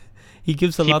he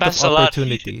gives a He lot of passes a lot.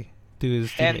 opportunity to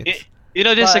his And teammates.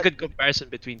 This is a But- good comparison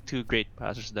between two great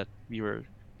passers that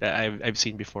I've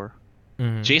seen before.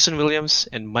 Mhm. Jason Williams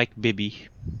and Mike Bibby.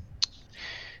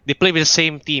 They play with the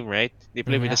same team, right? They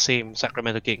play with Yeah. the same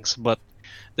Sacramento Kings. But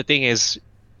the thing is,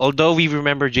 although we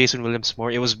remember Jason Williams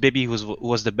more, it was Bibby who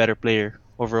was the better player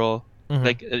overall, Mhm.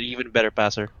 like an even better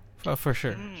passer. For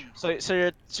sure. So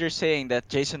you're saying that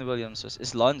Jason Williams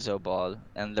is Lonzo Ball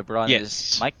and LeBron is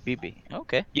Yes. Mike Bibby.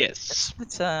 Okay. Yes.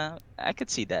 I could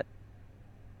see that.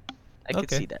 I could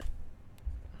Okay. see that.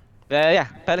 Yeah,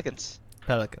 Pelicans.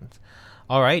 Pelicans.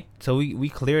 All right, so we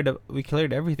cleared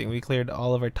everything. We cleared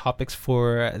all of our topics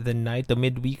for the night, the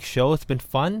midweek show. It's been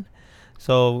fun.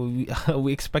 So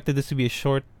we expected this to be a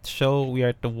short show. We are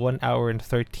at the 1 hour and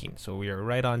 13, so we are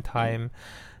right on time.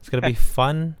 It's gonna be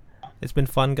fun. It's been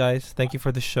fun, guys. Thank you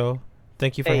for the show.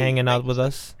 Thank you for Hey, hanging out thank with you.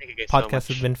 us. Thank you guys so Podcast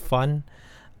has much. been fun.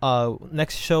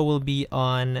 Next show will be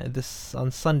on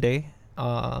Sunday.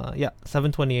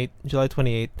 7/28, July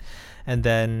 28th. And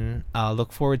then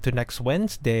look forward to next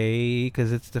Wednesday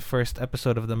because it's the first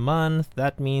episode of the month.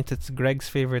 That means it's Greg's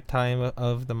favorite time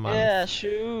of the month. Yeah,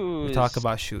 shoes. We talk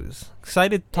about shoes.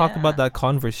 Excited to talk about Yeah. that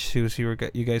Converse shoes you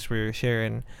guys were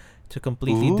sharing to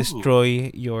completely Ooh. destroy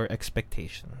your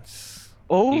expectations.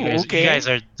 Oh, You okay. guys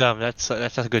are dumb. That's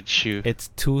a good shoe. It's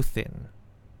too thin.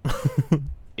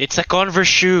 It's a Converse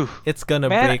shoe. It's gonna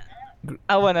Man, break.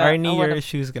 I wanna, Arnie,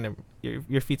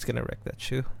 your feet's gonna wreck that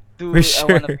shoe. do, For I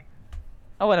sure.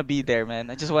 wanna be there, man.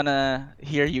 I just wanna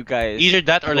hear you guys. Either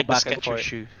that or go like the back and Skechers forth.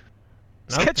 shoe.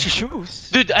 Sketchy shoes.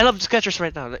 Dude, I love Skechers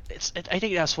right now. I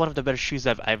think that's one of the better shoes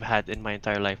I've had in my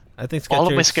entire life. I think All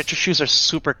of my Skechers. Skechers shoes are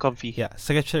super comfy. Yeah,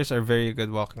 Skechers are very good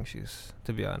walking shoes.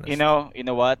 To be honest. You know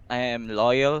what? I am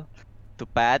loyal to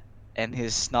Pat and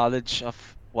his knowledge of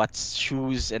what's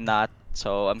shoes and not.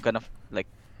 So I'm gonna like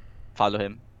follow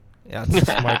him. Yeah,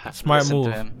 it's smart Listen to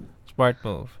move. him. Smart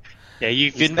move. Yeah,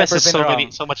 you've He's invested never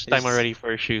been so wrong. much time He's- already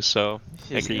for shoes, so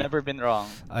He's agree. never been wrong.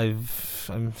 I'm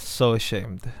so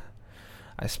ashamed.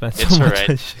 I spent so It's much alright.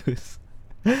 on shoes.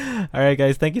 Alright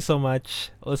guys, thank you so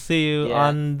much. We'll see you Yeah.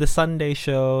 on the Sunday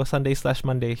show,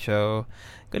 Sunday/Monday show.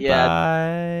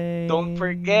 Goodbye. Don't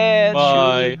forget,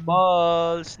 Bye. shooting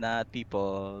balls, not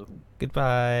people.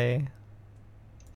 Goodbye.